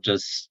also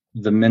just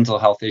the mental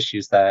health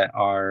issues that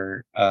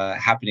are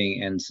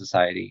happening in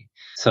society.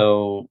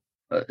 So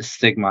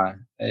stigma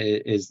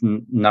is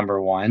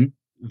number one.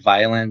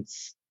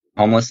 Violence,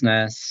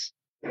 homelessness,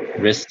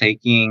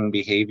 risk-taking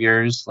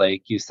behaviors,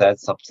 like you said,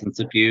 substance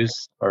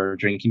abuse or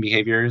drinking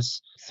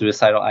behaviors,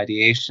 suicidal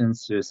ideation,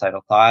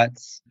 suicidal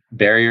thoughts,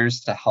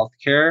 barriers to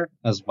healthcare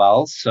as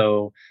well.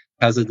 So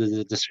because of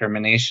the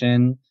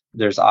discrimination,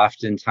 there's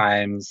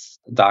oftentimes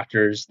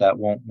doctors that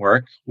won't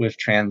work with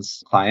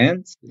trans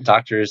clients,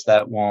 doctors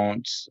that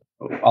won't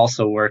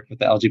also work with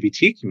the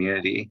LGBT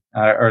community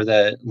or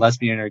the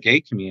lesbian or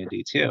gay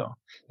community too.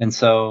 And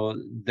so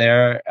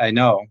there, I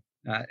know,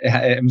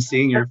 I'm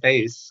seeing your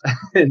face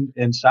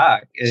in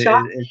shock.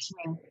 It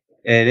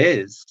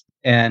is.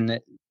 And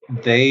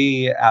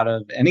they, out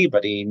of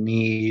anybody,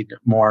 need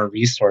more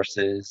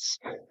resources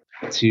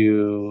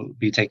to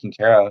be taken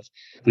care of.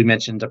 We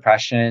mentioned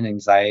depression,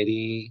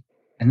 anxiety,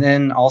 and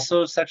then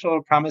also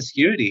sexual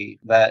promiscuity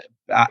that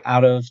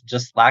out of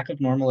just lack of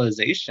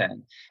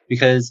normalization,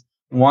 because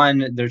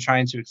one, they're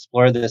trying to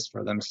explore this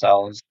for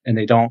themselves and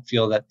they don't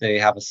feel that they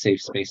have a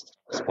safe space to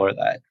explore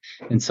that.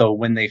 And so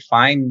when they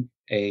find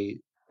a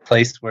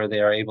place where they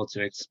are able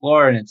to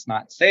explore and it's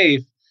not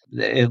safe,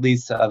 it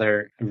leads to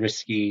other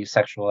risky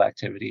sexual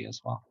activity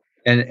as well,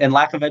 and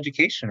lack of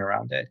education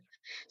around it.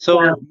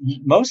 So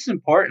most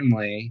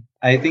importantly,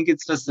 I think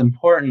it's just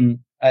important.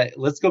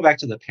 Let's go back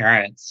to the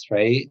parents,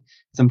 right?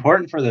 It's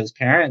important for those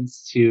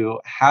parents to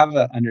have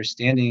an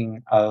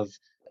understanding of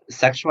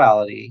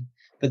sexuality,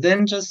 but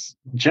then just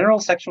general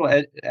sexual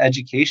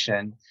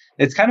education.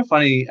 It's kind of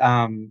funny.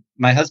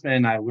 My husband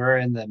and I were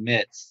in the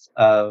midst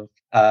of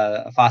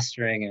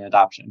fostering and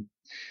adoption.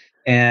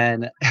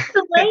 And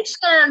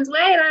congratulations.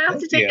 Wait, I have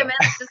to take a minute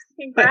just to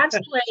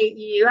congratulate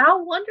you.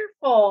 How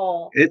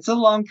wonderful. It's a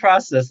long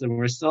process and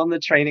we're still in the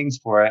trainings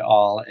for it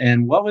all.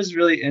 And what was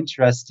really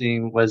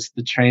interesting was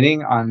the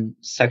training on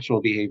sexual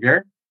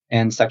behavior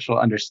and sexual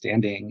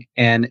understanding.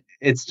 And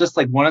it's just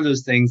like one of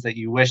those things that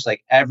you wish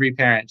like every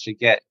parent should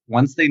get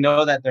once they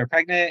know that they're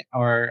pregnant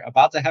or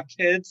about to have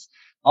kids.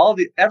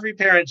 Every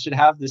parent should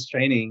have this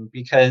training,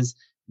 because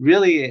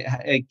really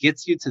it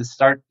gets you to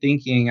start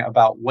thinking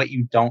about what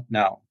you don't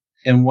know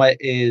and what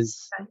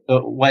is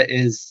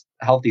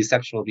healthy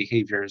sexual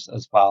behaviors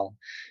as well.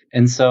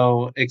 And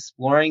so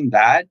exploring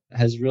that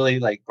has really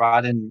like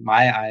broadened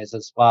my eyes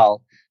as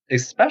well,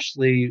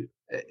 especially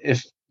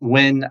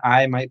when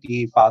I might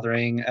be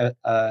fathering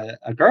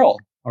a girl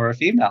or a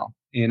female,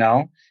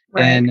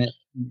 right. And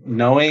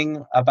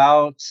knowing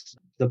about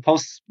the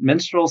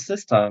post-menstrual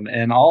system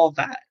and all of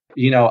that.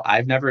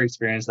 I've never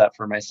experienced that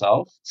for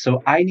myself.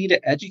 So I need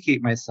to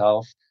educate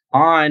myself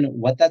on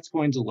what that's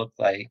going to look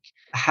like,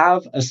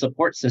 have a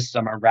support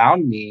system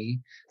around me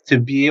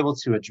to be able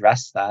to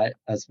address that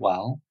as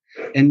well,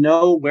 and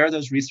know where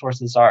those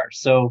resources are.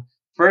 So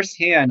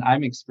firsthand,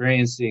 I'm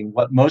experiencing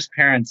what most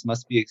parents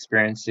must be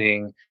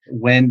experiencing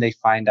when they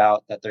find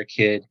out that their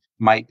kid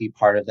might be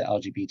part of the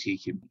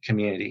LGBTQ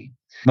community.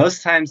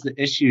 Most times the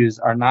issues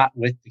are not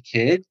with the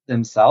kid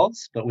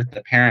themselves, but with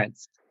the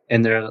parents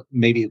and their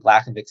maybe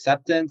lack of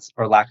acceptance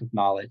or lack of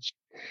knowledge.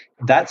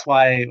 That's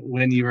why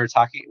when we were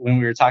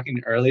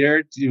talking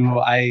earlier, do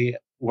I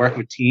work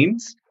with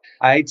teens?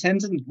 I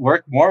tend to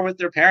work more with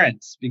their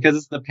parents, because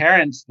it's the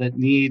parents that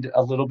need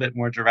a little bit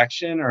more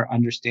direction or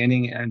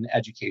understanding and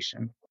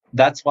education.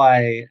 That's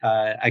why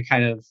I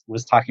kind of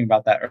was talking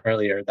about that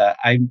earlier, that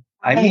I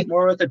meet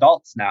more with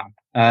adults now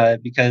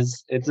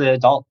because it's an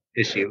adult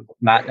issue,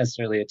 not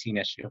necessarily a teen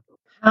issue.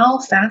 How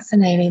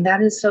fascinating.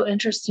 That is so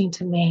interesting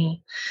to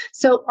me.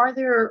 So are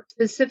there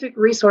specific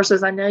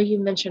resources? I know you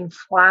mentioned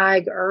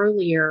FLAG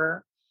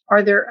earlier.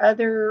 Are there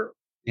other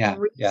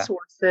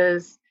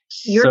resources?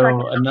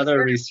 So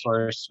another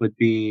resource would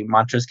be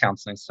Montrose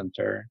Counseling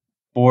Center,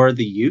 for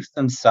the youth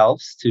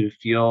themselves to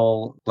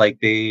feel like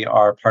they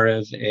are part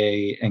of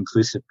a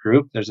inclusive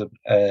group. There's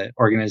a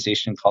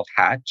organization called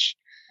Hatch,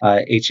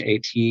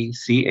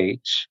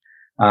 HATCH,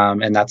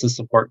 and that's a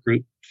support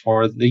group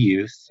for the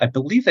youth. I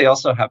believe they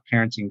also have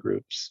parenting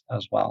groups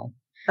as well.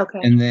 Okay.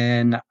 And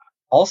then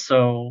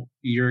also,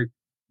 your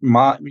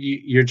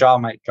jaw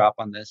might drop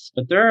on this,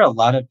 but there are a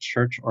lot of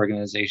church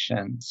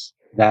organizations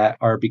that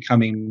are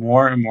becoming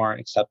more and more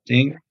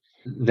accepting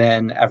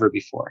than ever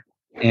before.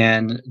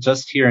 And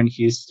just here in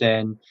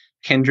Houston,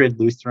 Kindred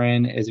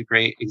Lutheran is a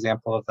great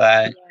example of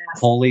that. Yes.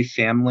 Holy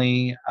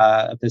Family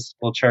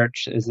Episcopal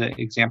Church is an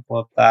example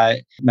of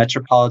that.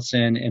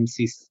 Metropolitan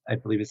MCC, I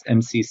believe it's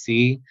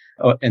MCC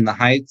in the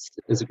Heights,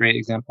 is a great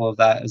example of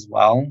that as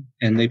well.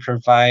 And they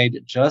provide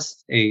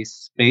just a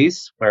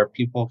space where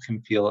people can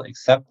feel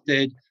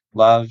accepted,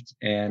 loved,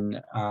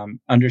 and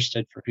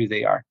understood for who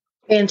they are.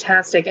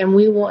 Fantastic. And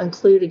we will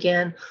include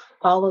again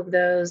all of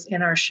those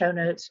in our show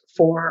notes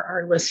for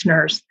our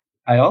listeners.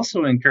 I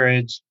also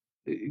encourage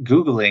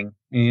Googling,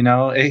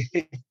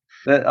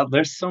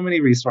 there's so many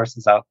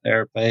resources out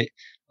there, but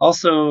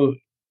also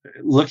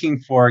looking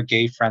for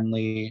gay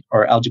friendly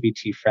or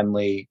LGBT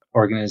friendly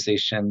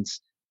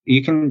organizations.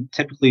 You can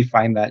typically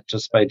find that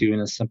just by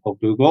doing a simple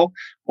Google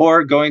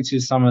or going to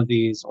some of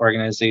these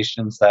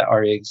organizations that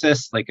already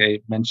exist. Like I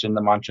mentioned,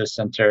 the Mantra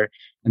Center,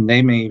 and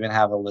they may even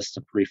have a list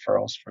of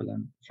referrals for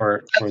them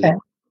for them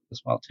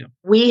as well too.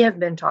 We have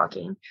been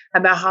talking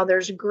about how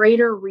there's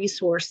greater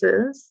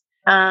resources.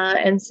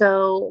 And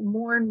so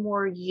more and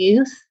more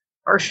youth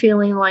are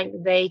feeling like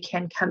they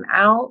can come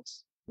out.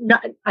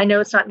 I know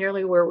it's not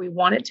nearly where we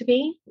want it to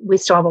be. We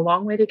still have a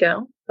long way to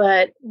go,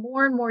 but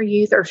more and more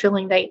youth are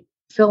feeling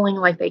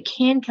like they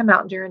can come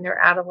out during their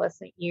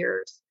adolescent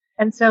years.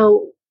 And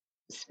so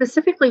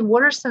specifically,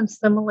 what are some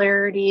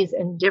similarities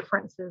and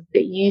differences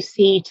that you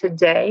see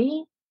today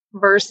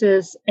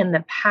versus in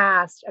the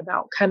past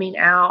about coming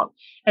out?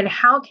 And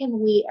how can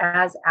we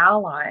as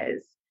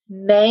allies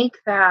make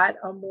that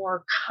a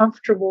more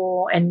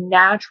comfortable and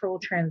natural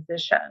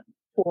transition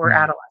for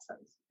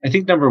adolescents? I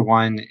think number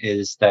one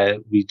is that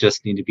we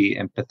just need to be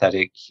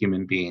empathetic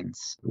human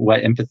beings.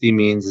 What empathy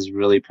means is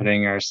really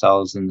putting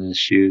ourselves in the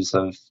shoes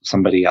of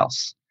somebody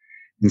else.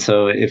 And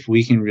so if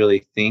we can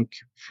really think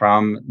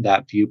from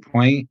that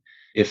viewpoint,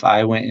 if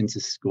I went into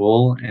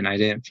school and I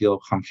didn't feel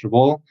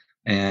comfortable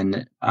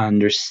and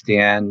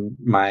understand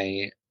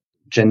my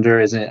gender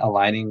isn't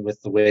aligning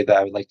with the way that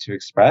I would like to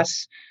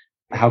express,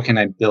 how can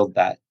I build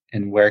that?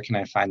 And where can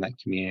I find that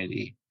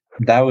community?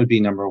 That would be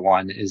number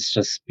one, is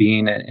just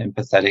being an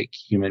empathetic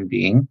human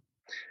being.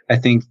 I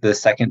think the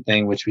second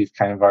thing, which we've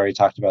kind of already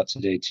talked about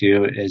today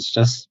too, is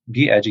just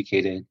be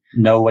educated,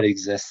 know what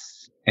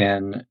exists,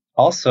 and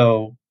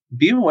also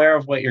be aware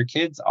of what your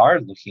kids are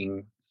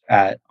looking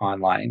at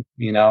online.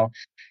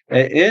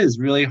 It is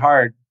really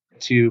hard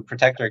to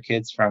protect our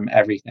kids from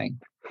everything.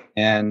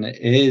 And it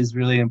is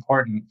really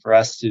important for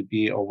us to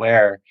be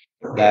aware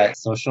that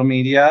social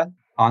media,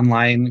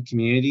 online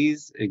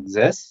communities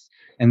exist,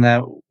 and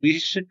that we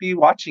should be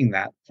watching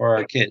that for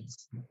our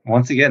kids.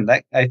 Once again,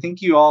 I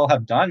think you all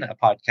have done a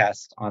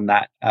podcast on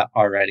that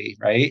already,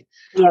 right?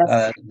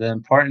 Yes. The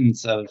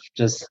importance of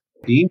just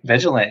being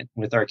vigilant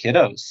with our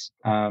kiddos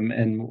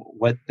and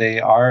what they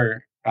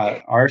are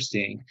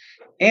seeing,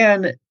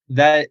 and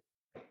that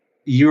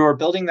you're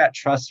building that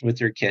trust with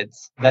your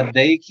kids, that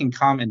they can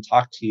come and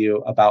talk to you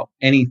about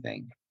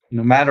anything,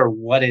 no matter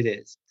what it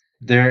is.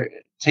 They're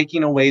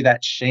taking away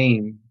that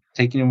shame.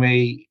 Taking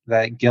away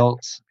that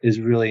guilt is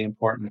really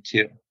important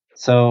too.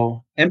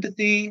 So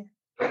empathy,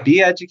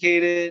 be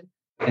educated,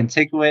 and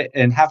take away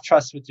and have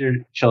trust with your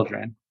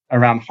children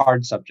around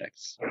hard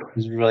subjects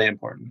is really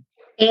important.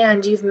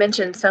 And you've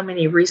mentioned so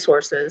many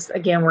resources.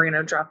 Again, we're going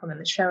to drop them in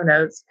the show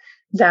notes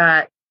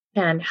that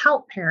can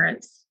help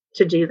parents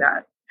to do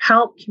that,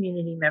 help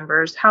community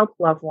members, help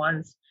loved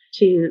ones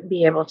to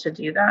be able to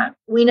do that.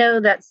 We know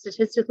that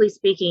statistically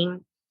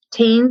speaking,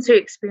 teens who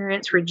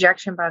experience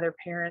rejection by their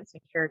parents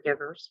and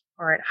caregivers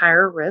are at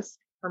higher risk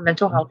for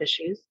mental health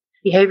issues,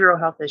 behavioral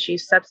health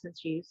issues,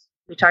 substance use.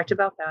 We talked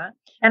about that.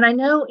 And I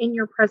know in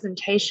your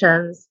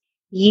presentations,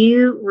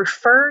 you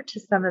refer to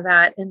some of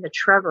that in the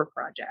Trevor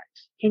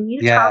Project. Can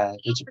you talk about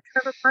the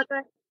Trevor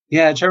Project?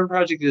 Yeah, Trevor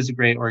Project is a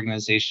great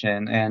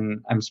organization, and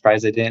I'm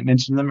surprised I didn't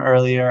mention them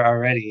earlier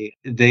already.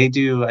 They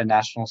do a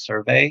national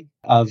survey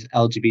of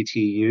LGBT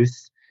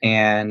youth,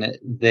 and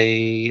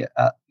they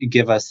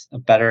give us a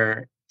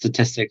better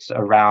statistics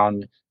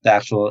around the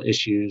actual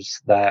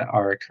issues that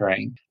are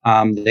occurring.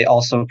 They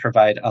also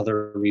provide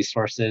other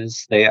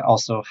resources. They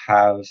also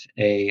have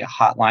a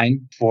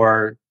hotline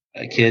for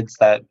kids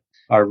that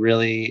are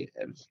really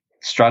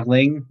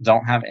struggling,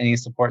 don't have any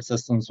support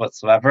systems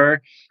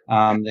whatsoever.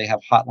 They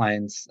have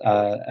hotlines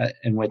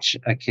in which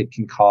a kid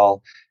can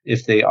call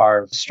if they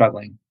are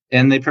struggling.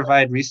 And they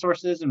provide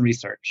resources and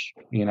research,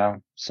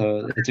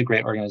 so it's a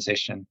great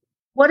organization.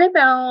 What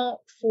about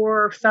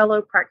for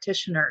fellow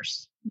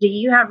practitioners? Do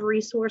you have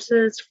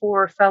resources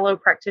for fellow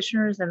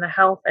practitioners in the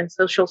health and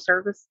social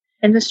service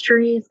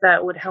industries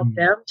that would help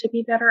them to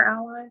be better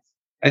allies?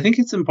 I think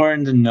it's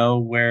important to know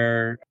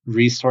where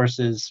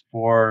resources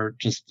for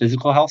just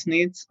physical health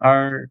needs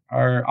are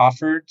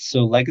offered.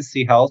 So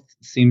Legacy Health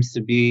seems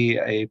to be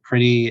a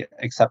pretty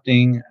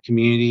accepting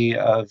community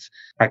of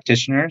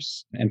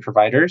practitioners and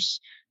providers.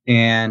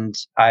 And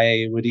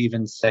I would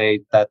even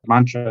say that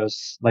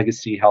Montrose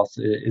Legacy Health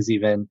is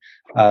even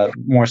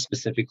more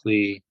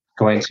specifically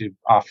going to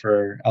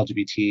offer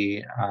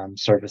LGBT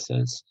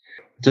services.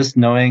 Just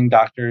knowing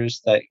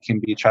doctors that can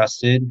be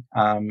trusted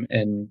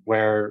and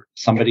where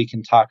somebody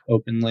can talk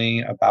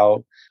openly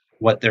about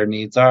what their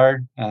needs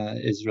are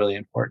is really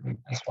important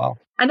as well.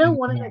 I know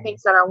one of the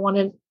things that I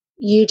wanted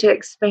you to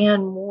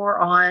expand more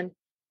on,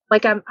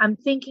 like I'm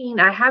thinking,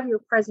 I have your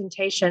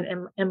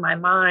presentation in my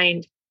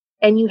mind,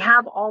 and you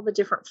have all the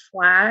different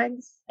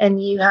flags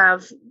and you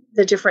have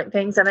the different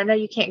things. And I know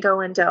you can't go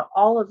into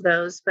all of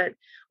those, but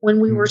when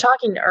we were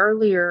talking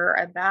earlier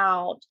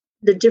about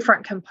the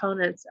different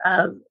components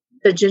of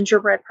the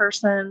gingerbread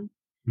person,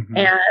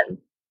 and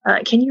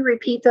can you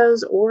repeat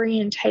those?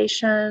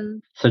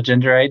 Orientation. So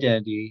gender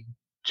identity,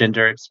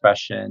 gender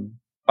expression,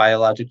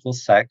 biological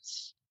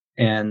sex,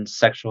 and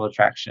sexual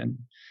attraction.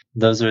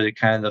 Those are the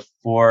kind of the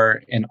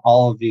four, and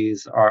all of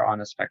these are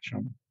on a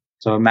spectrum.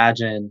 So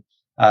imagine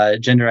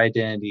gender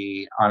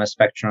identity on a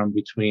spectrum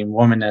between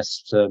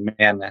womanness to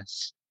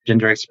manness,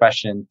 gender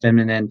expression,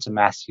 feminine to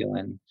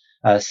masculine,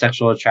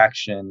 sexual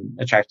attraction,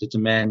 attracted to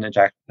men,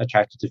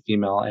 attracted to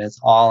female, and it's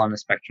all on a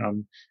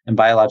spectrum. And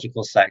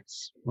biological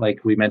sex,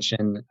 like we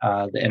mentioned,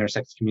 the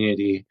intersex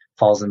community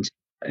falls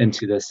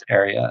into this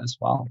area as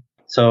well.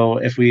 So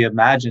if we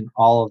imagine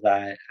all of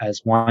that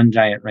as one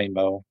giant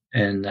rainbow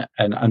and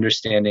an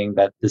understanding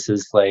that this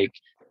is like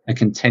a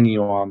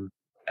continuum,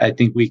 I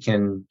think we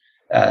can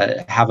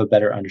have a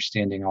better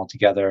understanding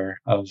altogether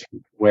of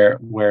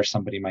where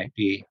somebody might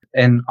be.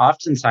 And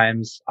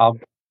oftentimes I'll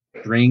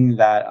bring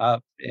that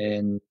up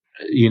in,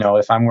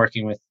 if I'm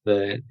working with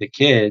the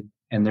kid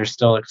and they're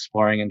still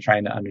exploring and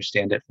trying to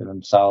understand it for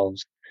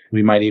themselves,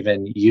 we might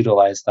even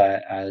utilize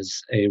that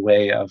as a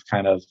way of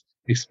kind of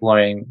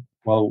exploring,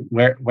 well,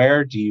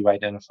 where do you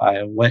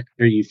identify? What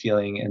are you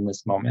feeling in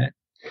this moment?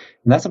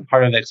 And that's a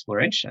part of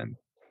exploration.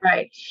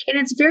 Right. And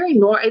it's very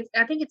normal.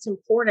 I think it's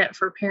important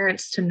for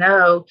parents to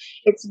know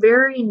it's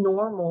very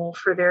normal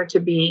for there to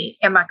be,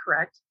 am I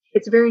correct?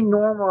 It's very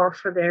normal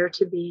for there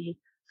to be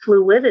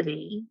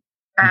fluidity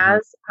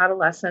as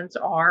adolescents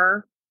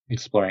are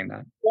exploring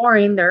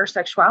their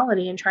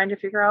sexuality and trying to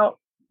figure out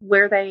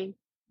where they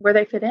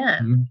fit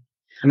in.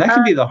 And that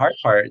can be the hard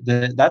part.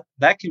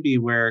 That can be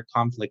where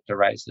conflict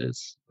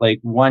arises. Like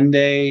one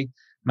day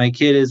my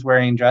kid is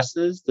wearing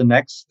dresses, the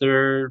next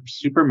they're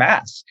super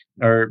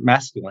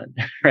masculine,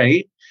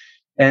 right?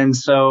 And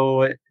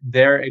so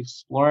they're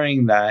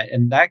exploring that,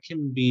 and that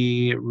can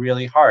be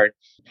really hard.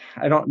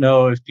 I don't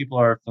know if people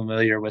are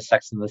familiar with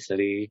Sex and the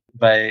City,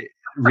 but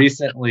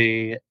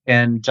recently,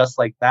 and just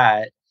like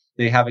that,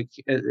 they have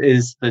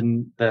is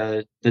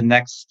the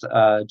next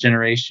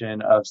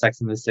generation of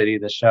Sex and the City,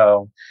 the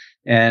show.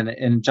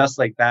 And just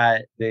like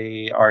that,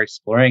 they are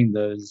exploring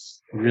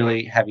those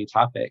really heavy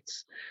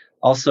topics.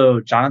 Also,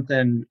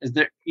 Jonathan,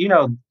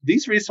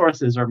 these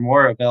resources are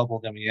more available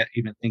than we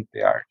even think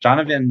they are.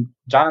 Jonathan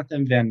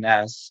Van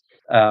Ness,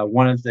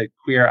 one of the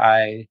Queer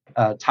Eye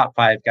top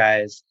 5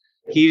 guys,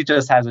 he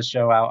just has a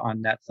show out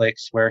on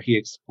Netflix where he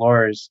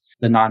explores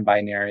the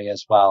non-binary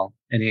as well.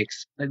 And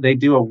they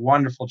do a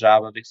wonderful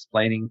job of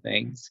explaining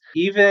things.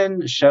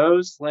 Even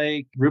shows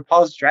like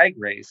RuPaul's Drag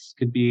Race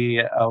could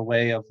be a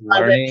way of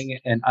learning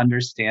and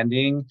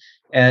understanding,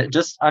 and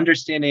just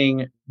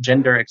understanding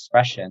gender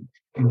expression.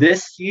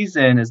 This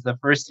season is the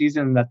first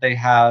season that they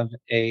have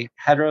a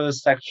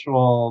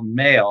heterosexual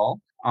male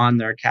on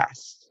their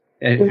cast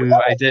who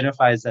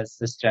identifies as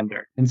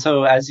cisgender. And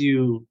so as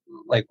you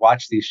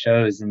watch these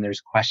shows and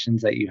there's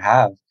questions that you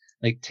have,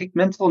 take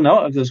mental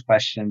note of those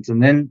questions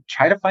and then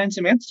try to find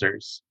some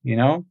answers,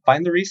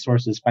 find the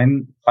resources,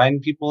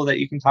 find people that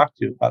you can talk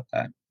to about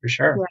that for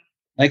sure. Yeah.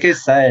 Like I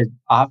said,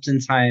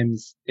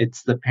 oftentimes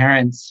it's the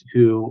parents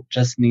who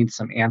just need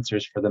some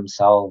answers for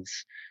themselves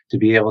to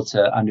be able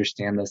to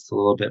understand this a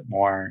little bit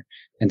more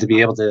and to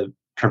be able to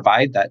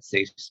provide that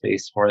safe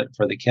space for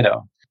the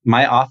kiddo.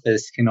 My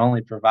office can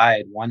only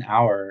provide 1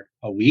 hour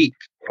a week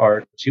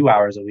or 2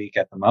 hours a week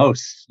at the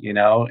most,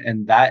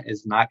 and that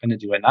is not going to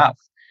do enough.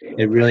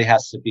 It really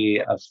has to be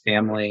a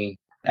family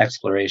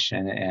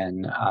exploration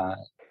and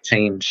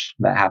change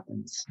that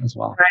happens as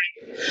well.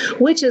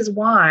 Right. Which is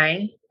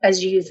why,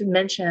 as you've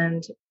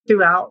mentioned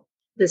throughout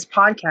this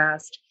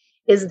podcast,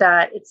 is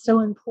that it's so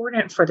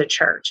important for the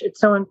church. It's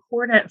so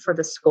important for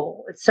the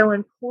school. It's so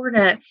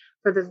important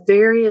for the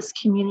various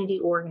community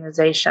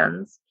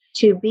organizations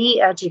to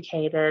be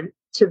educated,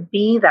 to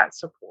be that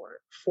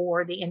support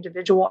for the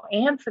individual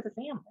and for the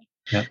family.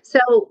 Yep.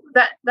 So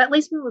that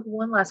leaves me with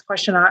one last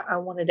question I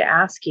wanted to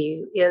ask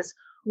you is,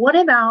 what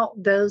about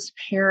those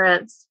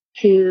parents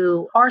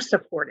who are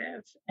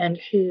supportive and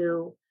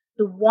who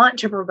want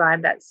to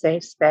provide that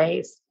safe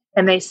space,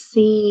 and they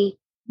see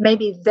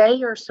maybe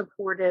they are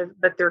supportive,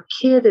 but their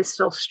kid is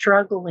still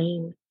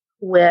struggling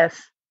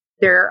with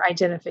their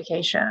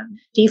identification?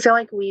 Do you feel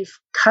like we've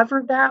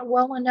covered that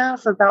well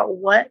enough about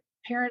what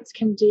parents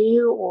can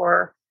do?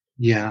 Or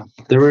yeah,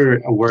 there were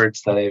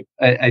words that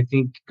I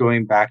think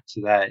going back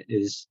to that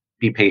is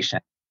be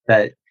patient,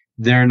 that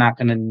they're not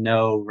going to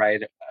know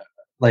right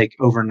like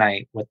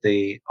overnight what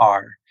they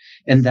are.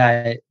 And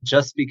that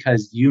just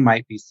because you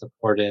might be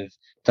supportive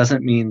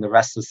doesn't mean the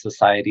rest of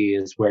society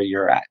is where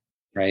you're at,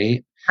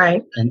 right?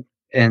 Right.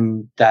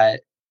 And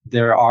that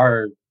there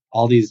are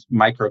all these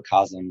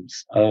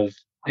microcosms of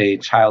a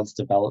child's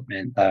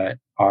development that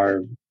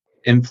are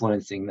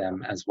influencing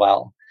them as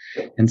well.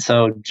 And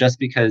so just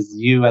because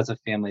you as a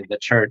family, the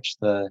church,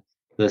 the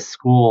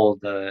school,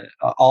 the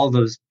all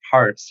those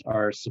parts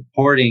are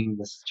supporting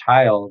this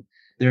child,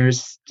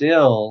 there's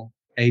still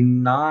a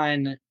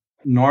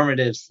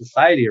non-normative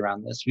society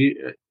around this.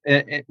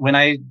 When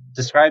I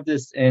describe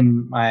this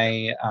in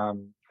my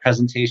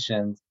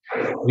presentations,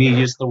 we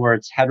use the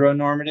words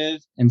heteronormative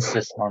and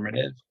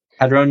cisnormative.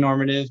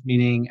 Heteronormative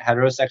meaning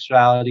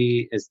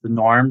heterosexuality is the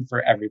norm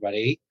for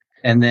everybody,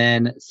 and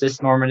then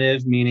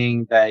cisnormative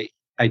meaning that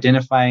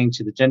identifying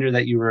to the gender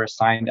that you were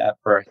assigned at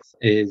birth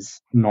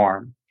is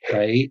norm,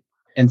 right?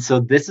 And so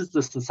this is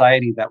the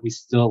society that we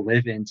still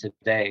live in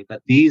today,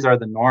 that these are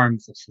the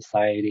norms of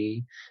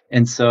society.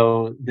 And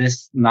so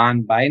this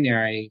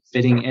non-binary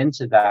fitting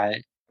into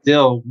that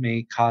still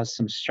may cause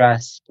some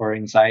stress or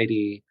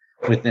anxiety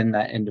within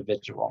that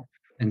individual.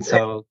 And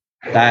so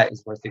that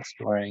is worth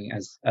exploring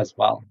as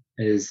well,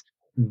 is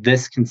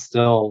this can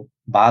still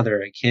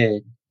bother a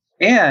kid.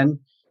 And,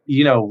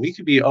 we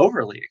could be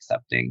overly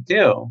accepting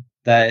too,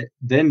 that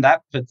then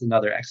that puts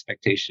another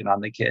expectation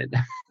on the kid.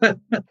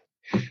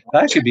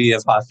 That could be a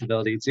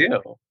possibility too.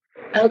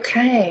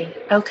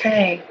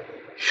 Okay.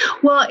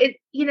 Well,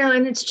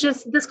 and it's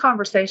just, this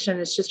conversation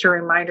is just a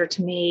reminder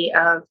to me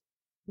of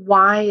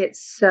why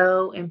it's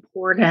so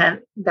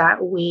important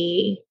that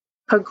we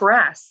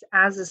progress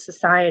as a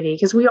society,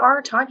 because we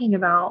are talking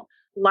about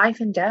life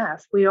and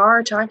death. We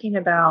are talking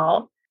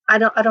about, I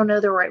don't know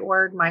the right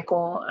word,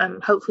 Michael.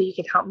 Hopefully you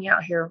could help me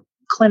out here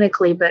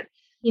clinically, but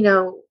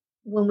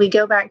when we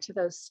go back to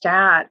those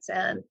stats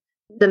and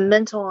the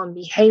mental and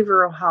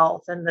behavioral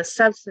health and the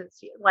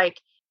substance,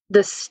 like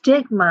the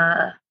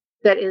stigma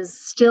that is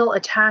still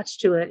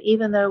attached to it,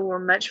 even though we're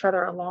much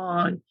further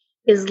along,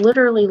 is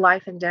literally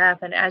life and death.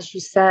 And as you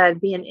said,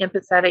 be an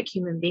empathetic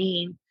human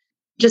being,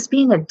 just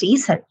being a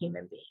decent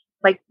human being,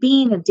 like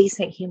being a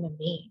decent human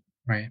being.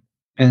 Right.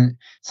 And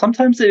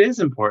sometimes it is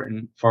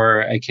important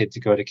for a kid to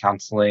go to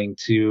counseling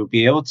to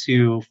be able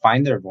to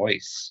find their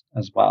voice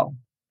as well,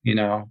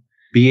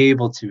 be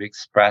able to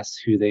express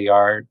who they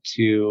are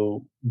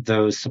to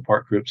those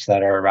support groups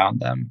that are around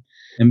them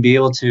and be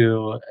able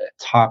to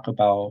talk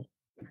about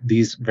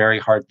these very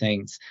hard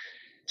things.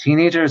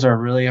 Teenagers are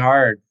really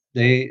hard.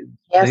 They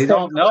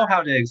don't know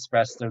how to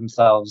express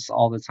themselves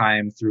all the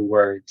time through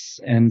words.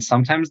 And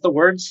sometimes the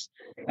words,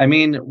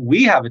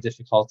 we have a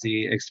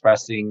difficulty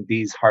expressing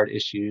these hard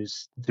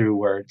issues through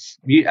words.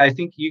 I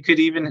think you could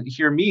even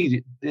hear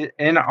me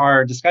in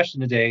our discussion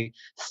today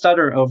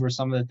stutter over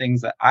some of the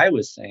things that I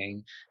was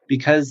saying,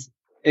 because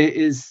it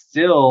is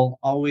still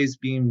always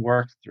being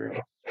worked through.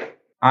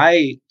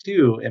 I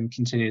too am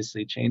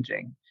continuously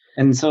changing.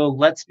 And so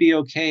let's be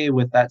okay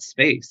with that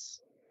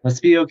space. Let's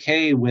be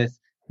okay with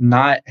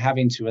not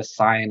having to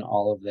assign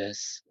all of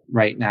this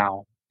right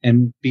now,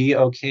 and be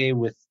okay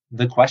with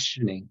the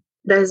questioning.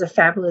 That is a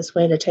fabulous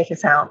way to take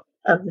us out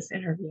of this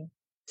interview.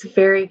 It's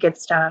very good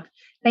stuff.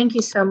 Thank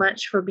you so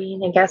much for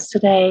being a guest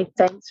today.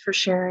 Thanks for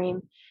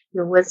sharing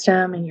your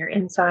wisdom and your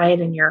insight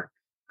and your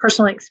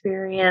personal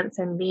experience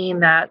and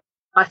being that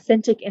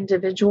authentic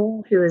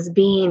individual who is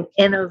being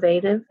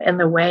innovative in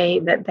the way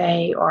that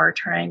they are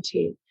trying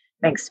to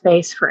make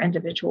space for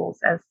individuals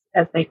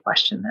as they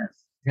question this.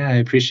 Yeah, I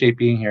appreciate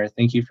being here.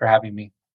 Thank you for having me.